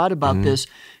talked a lot about this,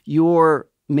 your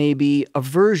maybe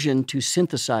aversion to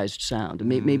synthesized sound.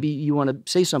 Maybe you want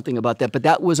to say something about that, but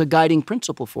that was a guiding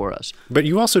principle for us. But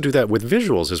you also do that with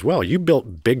visuals as well. You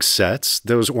built big sets.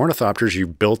 Those ornithopters you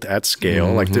built at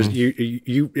scale. Like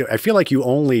I feel like you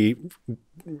only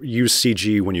use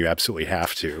CG when you absolutely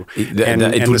have to. The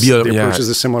approach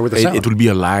is similar with the sound. It would be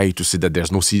a lie to say that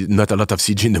there's not a lot of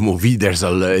CG in the movie. There's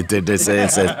tons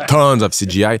of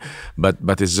CGI,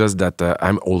 but it's just that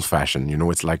I'm old-fashioned.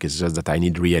 It's just that I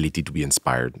need reality to be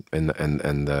inspired. And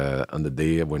on the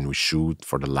day when we shoot,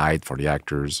 for the light, for the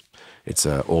actors, it's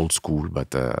old school.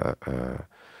 But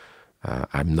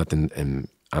I'm not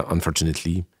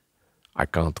unfortunately, I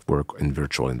can't work in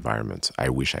virtual environments. I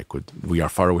wish I could. We are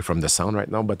far away from the sound right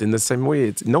now, but in the same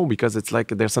way, because it's like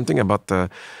there's something about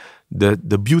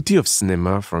the beauty of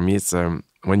cinema for me. It's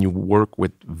when you work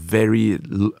with very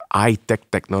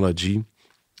high-tech technology,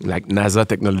 like NASA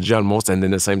technology almost, and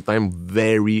in the same time,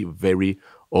 very, very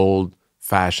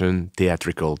old-fashioned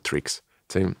theatrical tricks.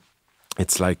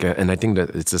 It's like, and I think that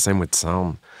it's the same with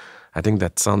sound. I think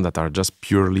that sound that are just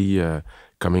purely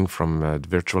coming from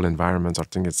virtual environments, I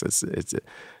think it's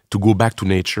to go back to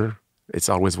nature. It's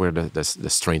always where the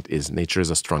strength is. Nature is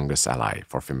the strongest ally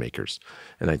for filmmakers.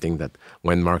 And I think that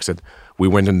when Mark said, we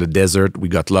went in the desert, we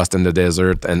got lost in the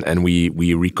desert, and we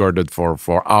recorded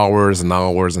for hours and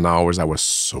hours and hours, I was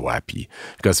so happy.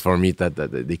 Because for me, that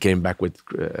they came back with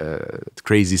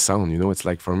crazy sound. It's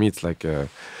like, for me, it's like,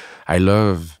 I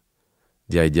love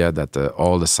the idea that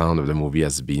all the sound of the movie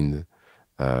has been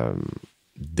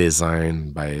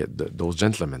designed by those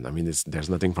gentlemen. I mean, there's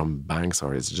nothing from banks,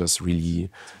 or it's just really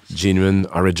genuine,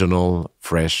 original,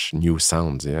 fresh, new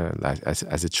sounds. Yeah,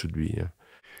 as it should be. Yeah.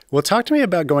 Well, talk to me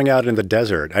about going out in the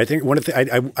desert. I think one of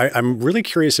the I'm really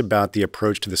curious about the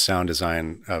approach to the sound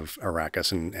design of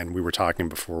Arrakis, and we were talking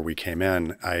before we came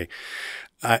in.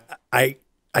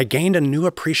 I gained a new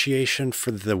appreciation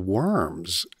for the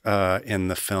worms in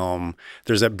the film.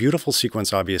 There's that beautiful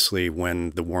sequence, obviously, when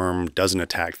the worm doesn't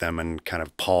attack them and kind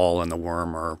of Paul and the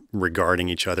worm are regarding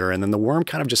each other. And then the worm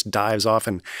kind of just dives off.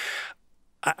 And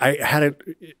I had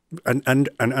an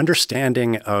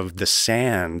understanding of the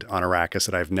sand on Arrakis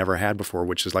that I've never had before,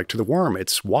 which is like, to the worm,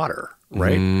 it's water,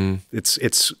 right?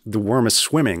 It's the worm is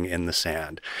swimming in the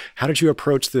sand. How did you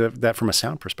approach that from a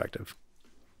sound perspective?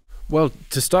 Well,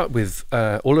 to start with,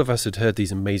 all of us had heard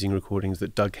these amazing recordings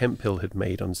that Doug Hemphill had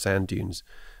made on sand dunes.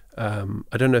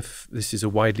 I don't know if this is a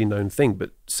widely known thing, but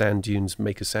sand dunes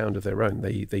make a sound of their own.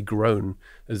 They groan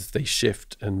as they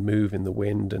shift and move in the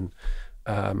wind, and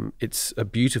it's a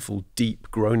beautiful,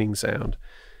 deep, groaning sound.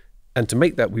 And to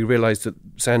make that, we realized that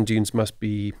sand dunes must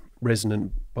be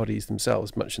resonant bodies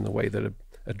themselves, much in the way that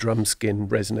a drum skin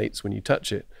resonates when you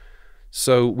touch it.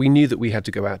 So we knew that we had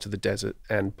to go out to the desert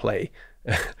and play.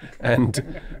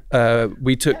 And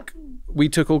we took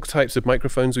all types of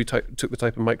microphones. We took the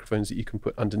type of microphones that you can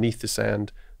put underneath the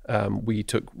sand. We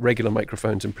took regular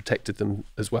microphones and protected them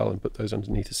as well and put those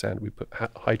underneath the sand. We put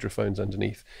hydrophones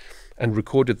underneath and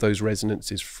recorded those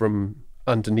resonances from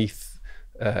underneath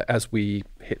as we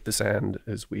hit the sand,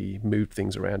 as we moved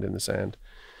things around in the sand.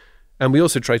 And we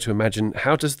also tried to imagine,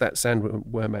 how does that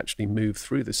sandworm actually move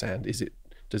through the sand?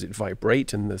 Does it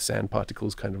vibrate and the sand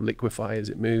particles kind of liquefy as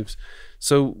it moves?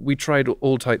 So we tried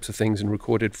all types of things and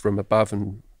recorded from above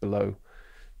and below.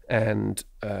 And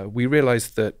we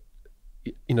realized that,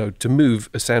 to move,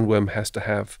 a sandworm has to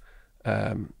have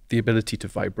the ability to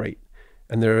vibrate.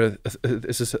 And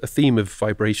there's a theme of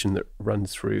vibration that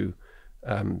runs through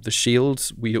the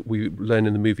shields. We learn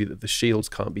in the movie that the shields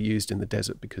can't be used in the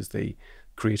desert because they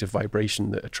create a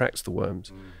vibration that attracts the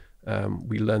worms.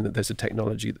 We learn that there's a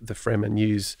technology that the Fremen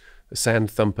use, a sand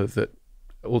thumper, that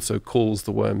also calls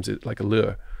the worms like a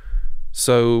lure.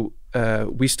 So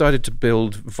we started to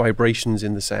build vibrations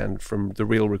in the sand from the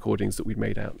real recordings that we'd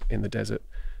made out in the desert.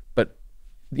 But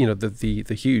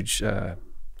the huge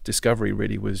discovery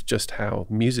really was just how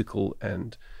musical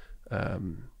and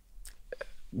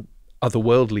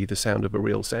otherworldly the sound of a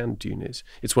real sand dune is.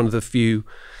 It's one of the few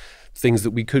things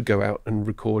that we could go out and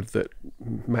record that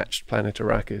matched planet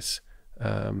Arrakis.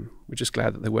 We're just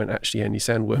glad that there weren't actually any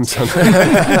sandworms on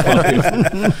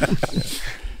there.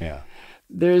 Yeah.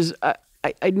 There's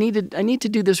I need to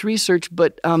do this research,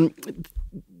 but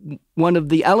one of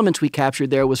the elements we captured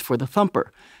there was for the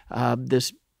thumper,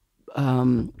 this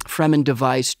Fremen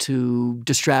device to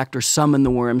distract or summon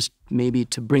the worms, maybe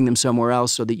to bring them somewhere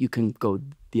else so that you can go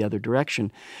the other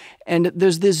direction. And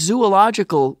there's this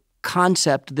zoological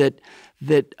concept that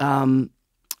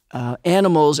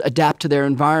animals adapt to their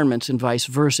environments and vice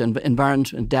versa, and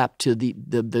environments adapt to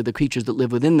the creatures that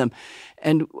live within them.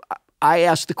 And I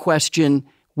asked the question,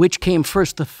 which came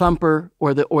first, the thumper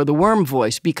or the worm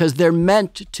voice? Because they're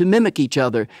meant to mimic each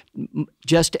other.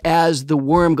 Just as the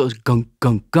worm goes gunk,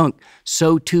 gunk, gunk,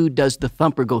 so too does the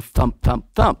thumper go thump, thump,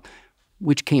 thump.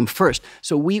 Which came first?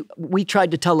 So we tried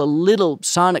to tell a little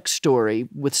sonic story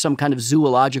with some kind of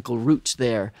zoological roots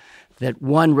there, that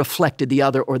one reflected the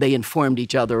other or they informed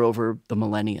each other over the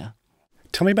millennia.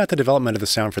 Tell me about the development of the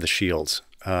sound for the shields.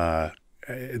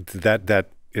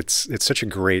 It's such a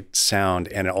great sound,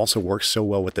 and it also works so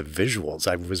well with the visuals.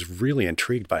 I was really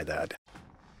intrigued by that.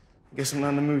 I guess I'm not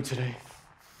in the mood today.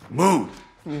 Mood?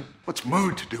 Yeah. What's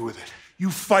mood to do with it? You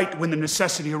fight when the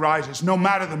necessity arises, no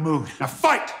matter the mood. Now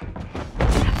fight!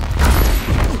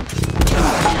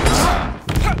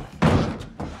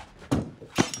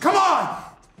 Come on!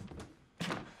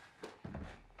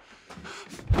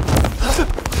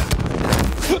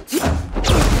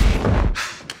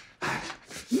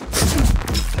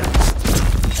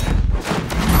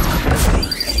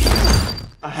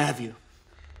 I have you.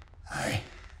 Aye.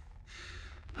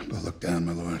 But look down,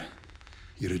 my lord.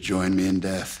 You're to join me in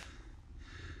death.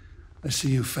 I see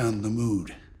you found the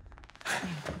mood.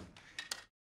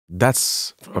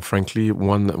 That's frankly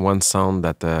one sound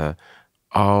that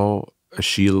how a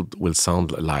shield will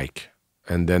sound like.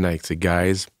 And then I say,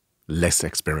 guys, let's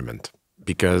experiment.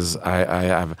 Because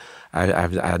I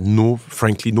had no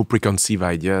preconceived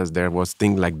ideas. There was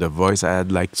things like the voice. I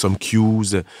had like some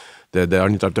cues. The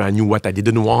ornithopter, I knew what I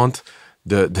didn't want.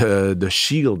 The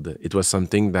shield, it was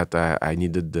something that I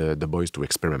needed the boys to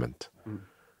experiment.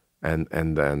 And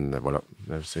then voilà,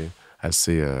 I'll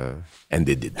say, and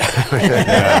they did.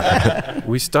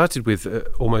 We started with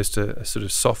almost a sort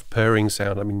of soft purring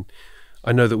sound. I mean,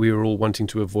 I know that we were all wanting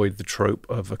to avoid the trope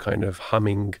of a kind of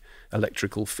humming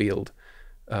electrical field,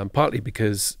 partly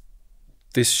because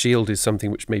this shield is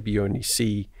something which maybe you only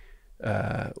see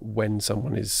when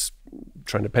someone is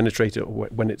trying to penetrate it, or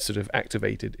when it's sort of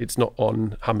activated. It's not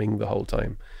on humming the whole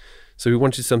time. So we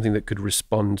wanted something that could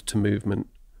respond to movement.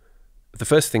 The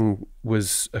first thing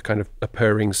was a kind of a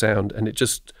purring sound, and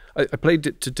I played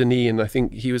it to Denis, and I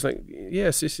think he was like,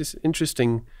 yes, this is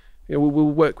interesting. You know, we'll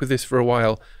work with this for a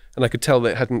while. And I could tell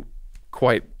that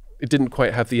it didn't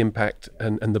quite have the impact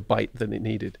and the bite that it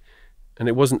needed. And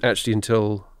it wasn't actually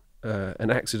until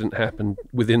an accident happened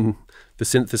within the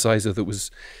synthesizer that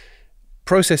was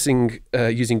processing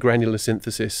using granular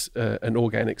synthesis an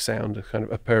organic sound, a kind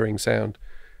of a purring sound.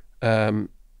 And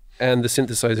the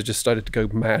synthesizer just started to go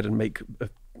mad and make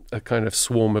a kind of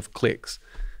swarm of clicks.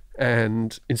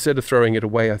 And instead of throwing it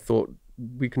away, I thought,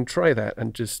 we can try that,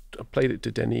 and just I played it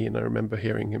to Denis, and I remember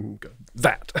hearing him go,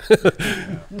 that.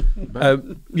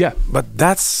 Yeah. But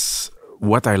that's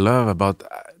what I love about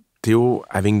Theo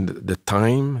having the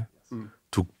time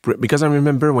to, because I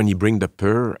remember when he bring the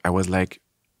purr, I was like,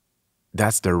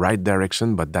 that's the right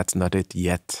direction, but that's not it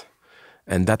yet.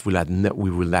 And that we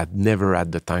will have never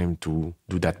had the time to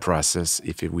do that process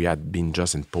if we had been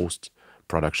just in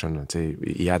post-production. I'd say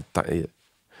he had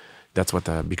that's what,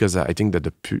 because I think that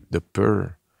the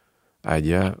purr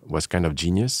idea was kind of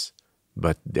genius,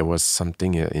 but there was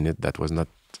something in it that was not,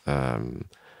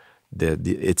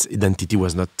 its identity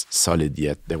was not solid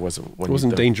yet. There was it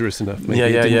wasn't dangerous enough. Maybe.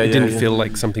 It didn't feel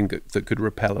like something that could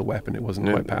repel a weapon. It wasn't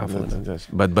quite powerful enough.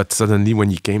 But suddenly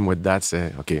when you came with that,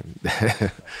 say, okay,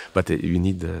 but you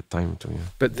need the time to. Yeah.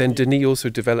 But then Denis also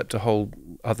developed a whole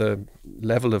other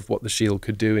level of what the shield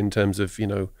could do in terms of,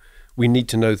 we need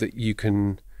to know that you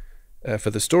can for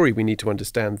the story, we need to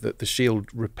understand that the shield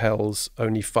repels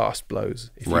only fast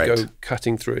blows. If you Right. go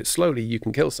cutting through it slowly, you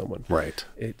can kill someone. Right.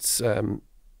 It's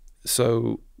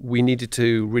so we needed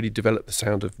to really develop the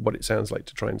sound of what it sounds like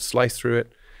to try and slice through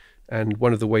it. And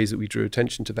one of the ways that we drew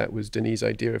attention to that was Denis'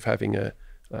 idea of having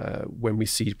when we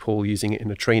see Paul using it in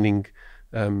a training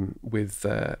with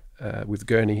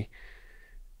Gurney,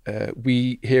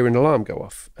 we hear an alarm go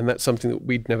off, and that's something that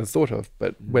we'd never thought of.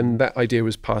 But when that idea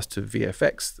was passed to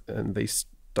VFX, and they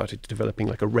started developing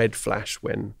like a red flash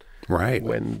when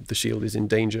the shield is in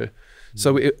danger.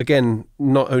 So again,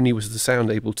 not only was the sound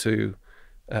able to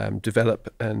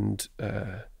develop and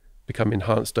become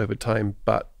enhanced over time,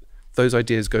 but those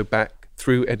ideas go back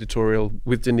through editorial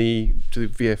with Denis to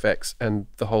VFX, and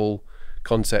the whole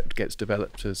concept gets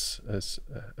developed as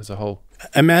a whole.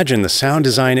 Imagine the sound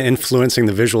design influencing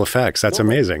the visual effects. That's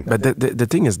amazing. But the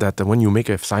thing is that when you make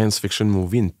a science fiction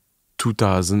movie in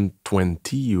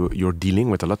 2020, you're dealing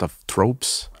with a lot of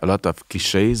tropes, a lot of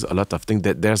cliches, a lot of things.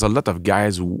 That there's a lot of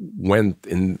guys who went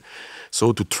in.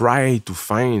 So to try to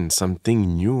find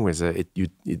something new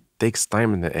it takes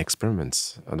time and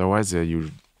experiments. Otherwise,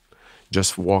 you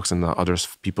just walks in other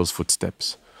people's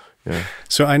footsteps. Yeah.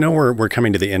 So I know we're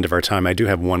coming to the end of our time. I do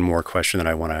have one more question that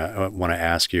I want to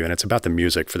ask you, and it's about the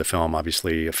music for the film.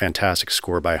 Obviously, a fantastic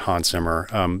score by Hans Zimmer.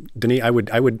 Denis,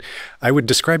 I would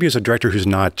describe you as a director who's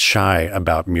not shy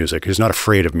about music, who's not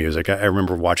afraid of music. I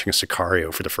remember watching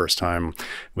Sicario for the first time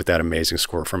with that amazing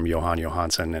score from Johan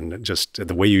Johansson, and just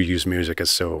the way you use music is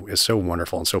so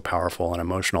wonderful and so powerful and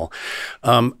emotional.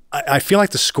 I feel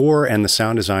like the score and the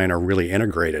sound design are really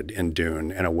integrated in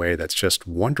Dune in a way that's just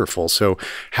wonderful. So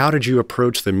how did you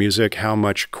approach the music? How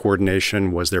much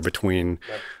coordination was there between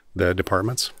the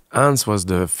departments? Hans was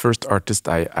the first artist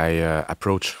I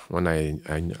approached when I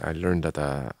learned that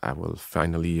I will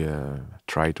finally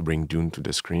try to bring Dune to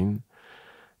the screen.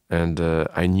 And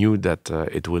I knew that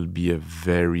it will be a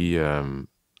very...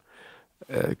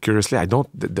 curiously,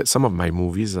 some of my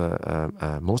movies,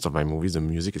 most of my movies, the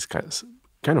music is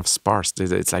kind of sparse.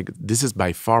 It's like, this is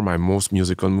by far my most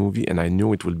musical movie, and I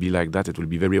knew it will be like that. It will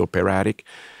be very operatic.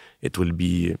 It will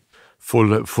be full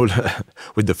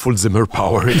with the full Zimmer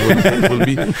power. It will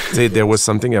be. There was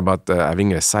something about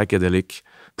having a psychedelic,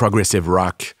 progressive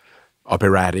rock,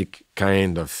 operatic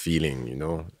kind of feeling,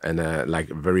 and like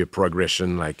very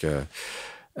progression,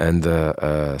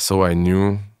 so I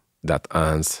knew that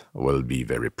Hans will be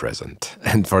very present,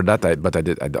 and for that, I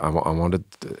wanted.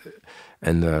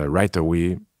 And right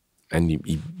away, and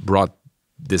he brought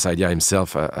this idea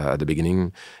himself at the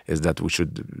beginning, is that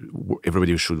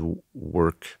everybody should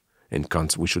work in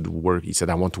concert. We should work. He said,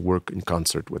 I want to work in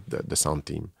concert with the sound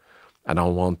team. I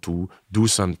don't want to do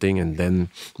something and then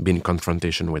be in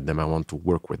confrontation with them. I want to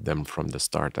work with them from the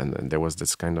start. And there was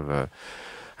this kind of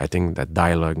I think that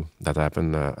dialogue that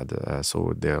happened.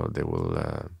 So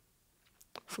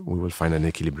we will find an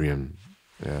equilibrium.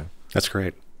 Yeah, that's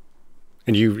great.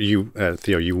 And you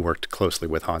Theo, you worked closely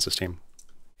with Hans's team.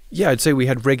 Yeah, I'd say we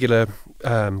had regular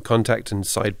contact and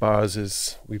sidebars,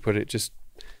 as we put it, just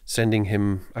sending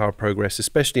him our progress,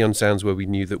 especially on sounds where we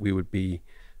knew that we would be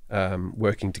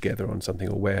working together on something,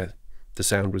 or where the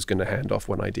sound was going to hand off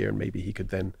one idea and maybe he could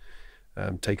then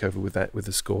take over with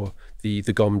the score. The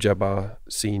Gom Jabbar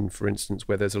scene, for instance,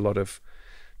 where there's a lot of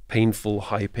painful,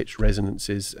 high-pitched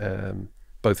resonances,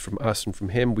 both from us and from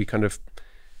him, we kind of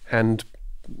hand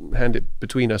it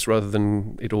between us rather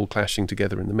than it all clashing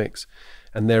together in the mix.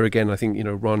 And there again, I think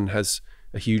Ron has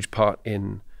a huge part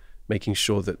in making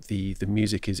sure that the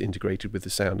music is integrated with the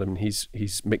sound. I mean,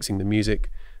 he's mixing the music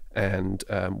and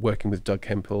working with Doug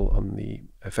Hemphill on the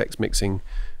effects mixing.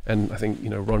 And I think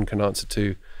Ron can answer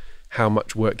to how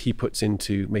much work he puts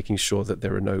into making sure that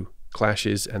there are no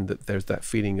clashes and that there's that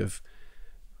feeling of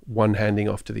one handing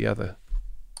off to the other.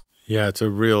 Yeah, it's a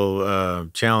real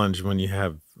challenge when you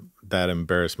have that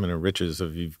embarrassment of riches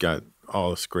of you've got all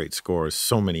this great scores,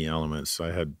 so many elements.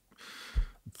 I had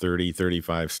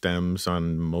 35 stems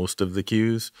on most of the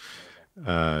cues.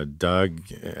 Doug,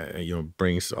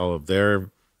 brings all of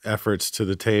their efforts to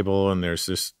the table, and there's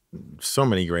just so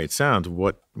many great sounds.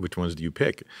 Which ones do you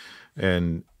pick?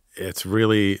 And it's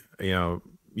really,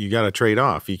 you got to trade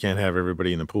off. You can't have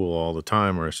everybody in the pool all the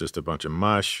time, or it's just a bunch of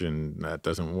mush, and that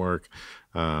doesn't work.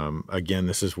 Again,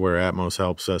 this is where Atmos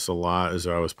helps us a lot, is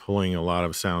I was pulling a lot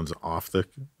of sounds off the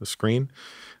screen,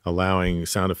 allowing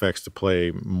sound effects to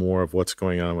play more of what's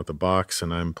going on with the box,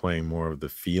 and I'm playing more of the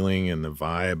feeling and the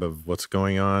vibe of what's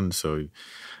going on. So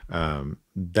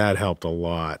that helped a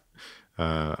lot.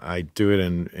 I do it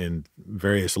in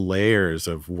various layers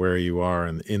of where you are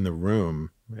in the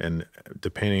room, And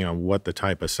depending on what the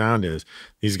type of sound is,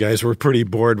 these guys were pretty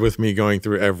bored with me going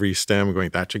through every stem, going,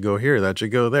 that should go here, that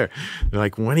should go there. They're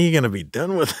like, when are you going to be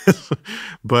done with this?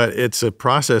 But it's a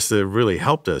process that really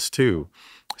helped us too.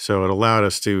 So it allowed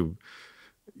us to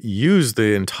use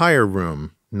the entire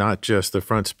room, not just the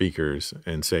front speakers,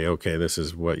 and say, okay, this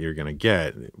is what you're going to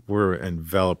get. We're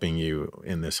enveloping you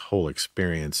in this whole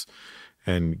experience.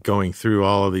 And going through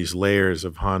all of these layers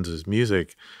of Hans's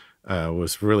music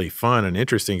was really fun and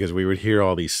interesting, because we would hear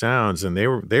all these sounds, and they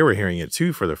were hearing it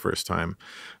too for the first time.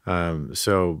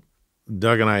 So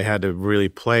Doug and I had to really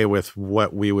play with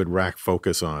what we would rack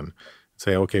focus on.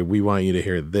 Say, okay, we want you to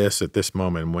hear this at this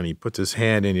moment. When he puts his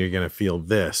hand in, you're going to feel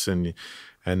this. And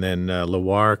then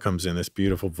Loire comes in, this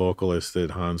beautiful vocalist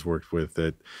that Hans worked with,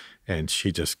 and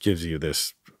she just gives you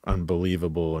this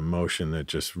unbelievable emotion that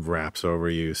just wraps over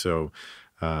you. So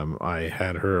I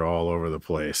had her all over the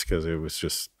place, because it was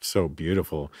just so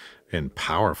beautiful and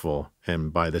powerful.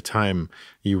 And by the time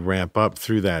you ramp up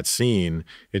through that scene,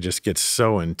 it just gets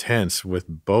so intense with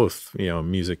both,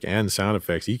 music and sound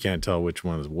effects. You can't tell which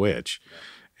one is which.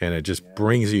 And it just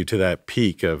brings you to that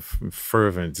peak of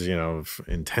fervent, of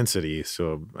intensity.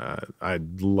 So I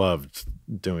loved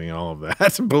doing all of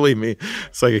that. Believe me,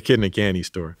 it's like a kid in a candy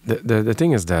store. The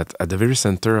thing is that at the very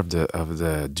center of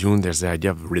the Dune, there's the idea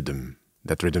of rhythm.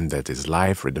 That rhythm that is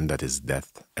life, rhythm that is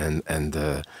death. And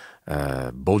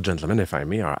both gentlemen, if I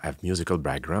may, have musical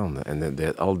background,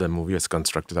 and all the movie is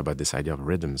constructed about this idea of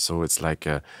rhythm. So it's like,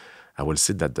 I will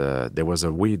say that there was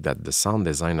a way that the sound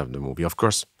design of the movie, of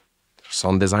course,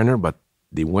 sound designer, but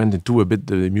they went into a bit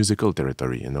the musical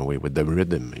territory in a way with the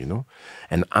rhythm,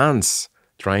 And Hans,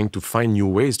 trying to find new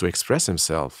ways to express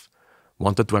himself,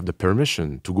 wanted to have the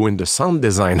permission to go in the sound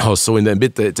design also in a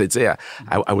bit.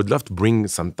 I would love to bring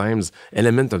sometimes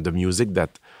element of the music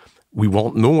that we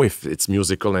won't know if it's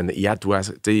musical, and he had to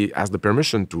ask the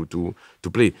permission to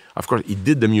play. Of course, he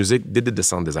did the music, they did the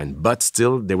sound design, but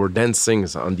still there were dancing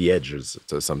on the edges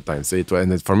sometimes.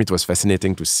 And for me, it was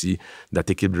fascinating to see that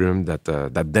equilibrium,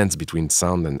 that dance between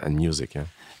sound and music. Yeah.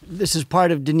 This is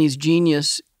part of Denis'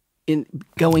 genius in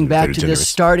going back to this,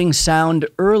 starting sound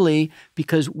early,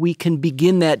 because we can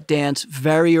begin that dance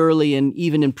very early, and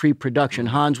even in pre-production.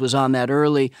 Hans was on that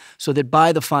early, so that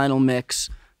by the final mix,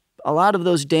 a lot of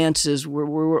those dances had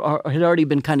already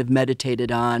been kind of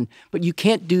meditated on. But you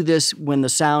can't do this when the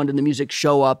sound and the music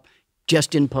show up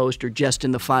just in post or just in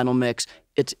the final mix.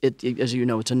 As you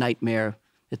know, it's a nightmare.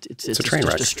 It's a train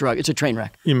wreck. It's a train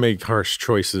wreck. You make harsh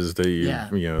choices that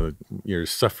you're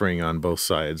suffering on both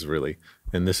sides, really.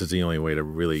 And this is the only way to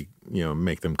really,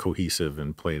 make them cohesive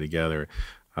and play together.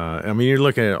 I mean, you're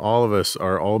looking at all of us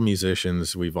are all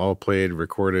musicians. We've all played,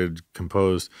 recorded,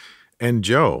 composed, and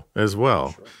Joe as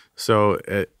well. So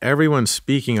everyone's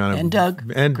speaking on it. And Doug,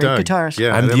 great guitarist.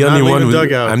 Yeah, I'm the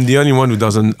only one who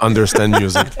doesn't understand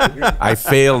music. I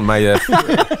failed my. You're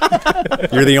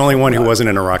the only one who wasn't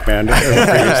in a rock band.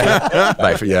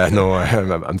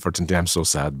 Unfortunately, I'm so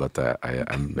sad, but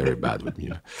I'm very bad with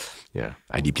music. Yeah,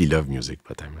 I deeply love music,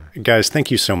 but I'm... Guys,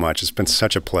 thank you so much. It's been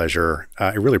such a pleasure.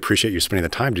 I really appreciate you spending the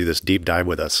time to do this deep dive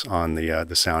with us on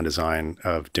the sound design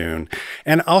of Dune.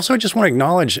 And also, I just want to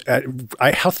acknowledge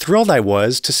how thrilled I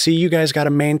was to see you guys got a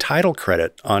main title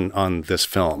credit on this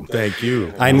film. Thank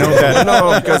you. I know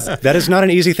that because that is not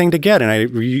an easy thing to get, and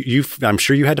I'm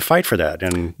sure you had to fight for that.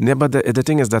 And yeah, but the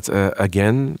thing is that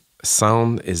again,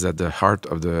 sound is at the heart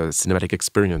of the cinematic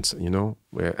experience, so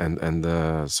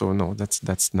no,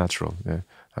 that's natural. Yeah,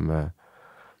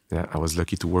 I was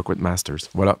lucky to work with masters.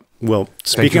 Voilà. Well,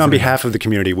 speaking on behalf of the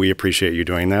community, we appreciate you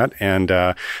doing that. And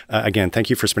again, thank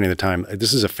you for spending the time.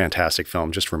 This is a fantastic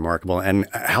film, just remarkable. And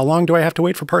how long do I have to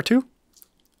wait for part 2?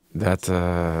 That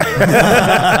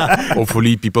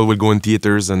hopefully people will go in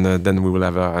theaters, and then we will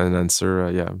have an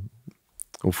answer.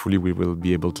 Hopefully we will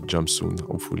be able to jump soon,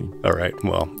 hopefully. All right.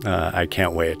 Well, I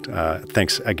can't wait.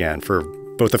 Thanks again for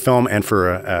both the film and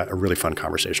for a really fun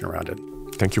conversation around it.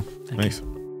 Thank you. Thanks.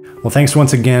 Well, thanks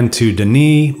once again to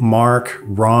Denis, Mark,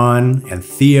 Ron, and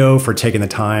Theo for taking the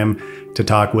time to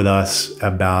talk with us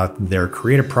about their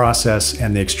creative process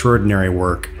and the extraordinary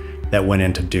work that went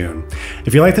into Dune.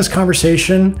 If you like this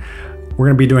conversation, we're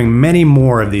going to be doing many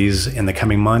more of these in the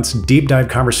coming months, deep dive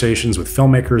conversations with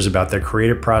filmmakers about their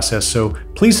creative process. So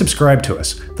please subscribe to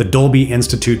us, the Dolby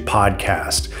Institute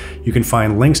podcast. You can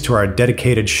find links to our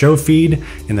dedicated show feed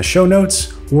in the show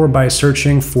notes or by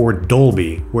searching for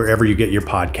Dolby wherever you get your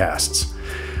podcasts.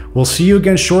 We'll see you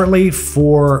again shortly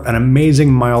for an amazing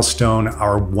milestone,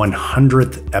 our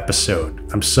 100th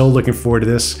episode. I'm so looking forward to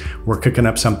this. We're cooking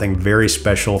up something very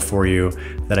special for you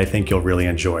that I think you'll really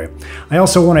enjoy. I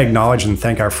also want to acknowledge and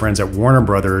thank our friends at Warner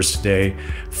Brothers today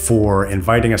for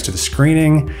inviting us to the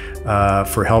screening,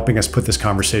 for helping us put this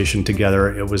conversation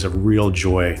together. It was a real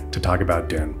joy to talk about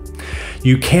Dune.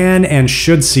 You can and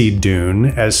should see Dune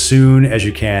as soon as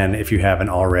you can if you haven't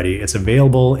already. It's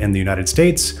available in the United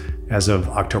States as of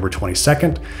October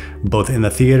 22nd, both in the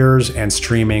theaters and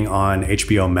streaming on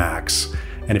HBO Max.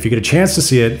 And if you get a chance to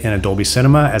see it in a Dolby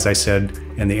Cinema, as I said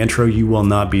in the intro, you will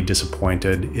not be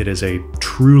disappointed. It is a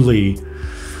truly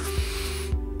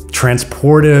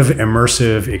transportive,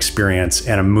 immersive experience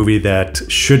and a movie that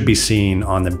should be seen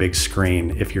on the big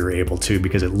screen if you're able to,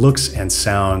 because it looks and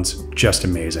sounds just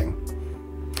amazing.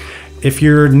 If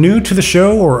you're new to the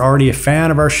show or already a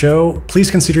fan of our show, please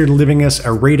consider leaving us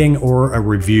a rating or a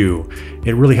review.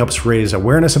 It really helps raise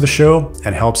awareness of the show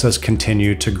and helps us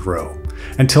continue to grow.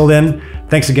 Until then,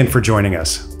 thanks again for joining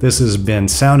us. This has been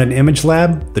Sound and Image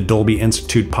Lab, the Dolby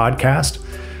Institute podcast.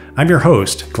 I'm your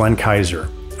host, Glenn Kaiser.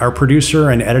 Our producer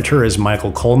and editor is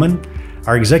Michael Coleman.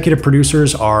 Our executive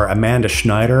producers are Amanda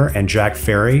Schneider and Jack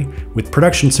Ferry, with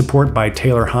production support by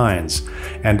Taylor Hines.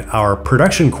 And our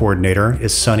production coordinator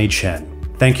is Sunny Chen.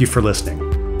 Thank you for listening.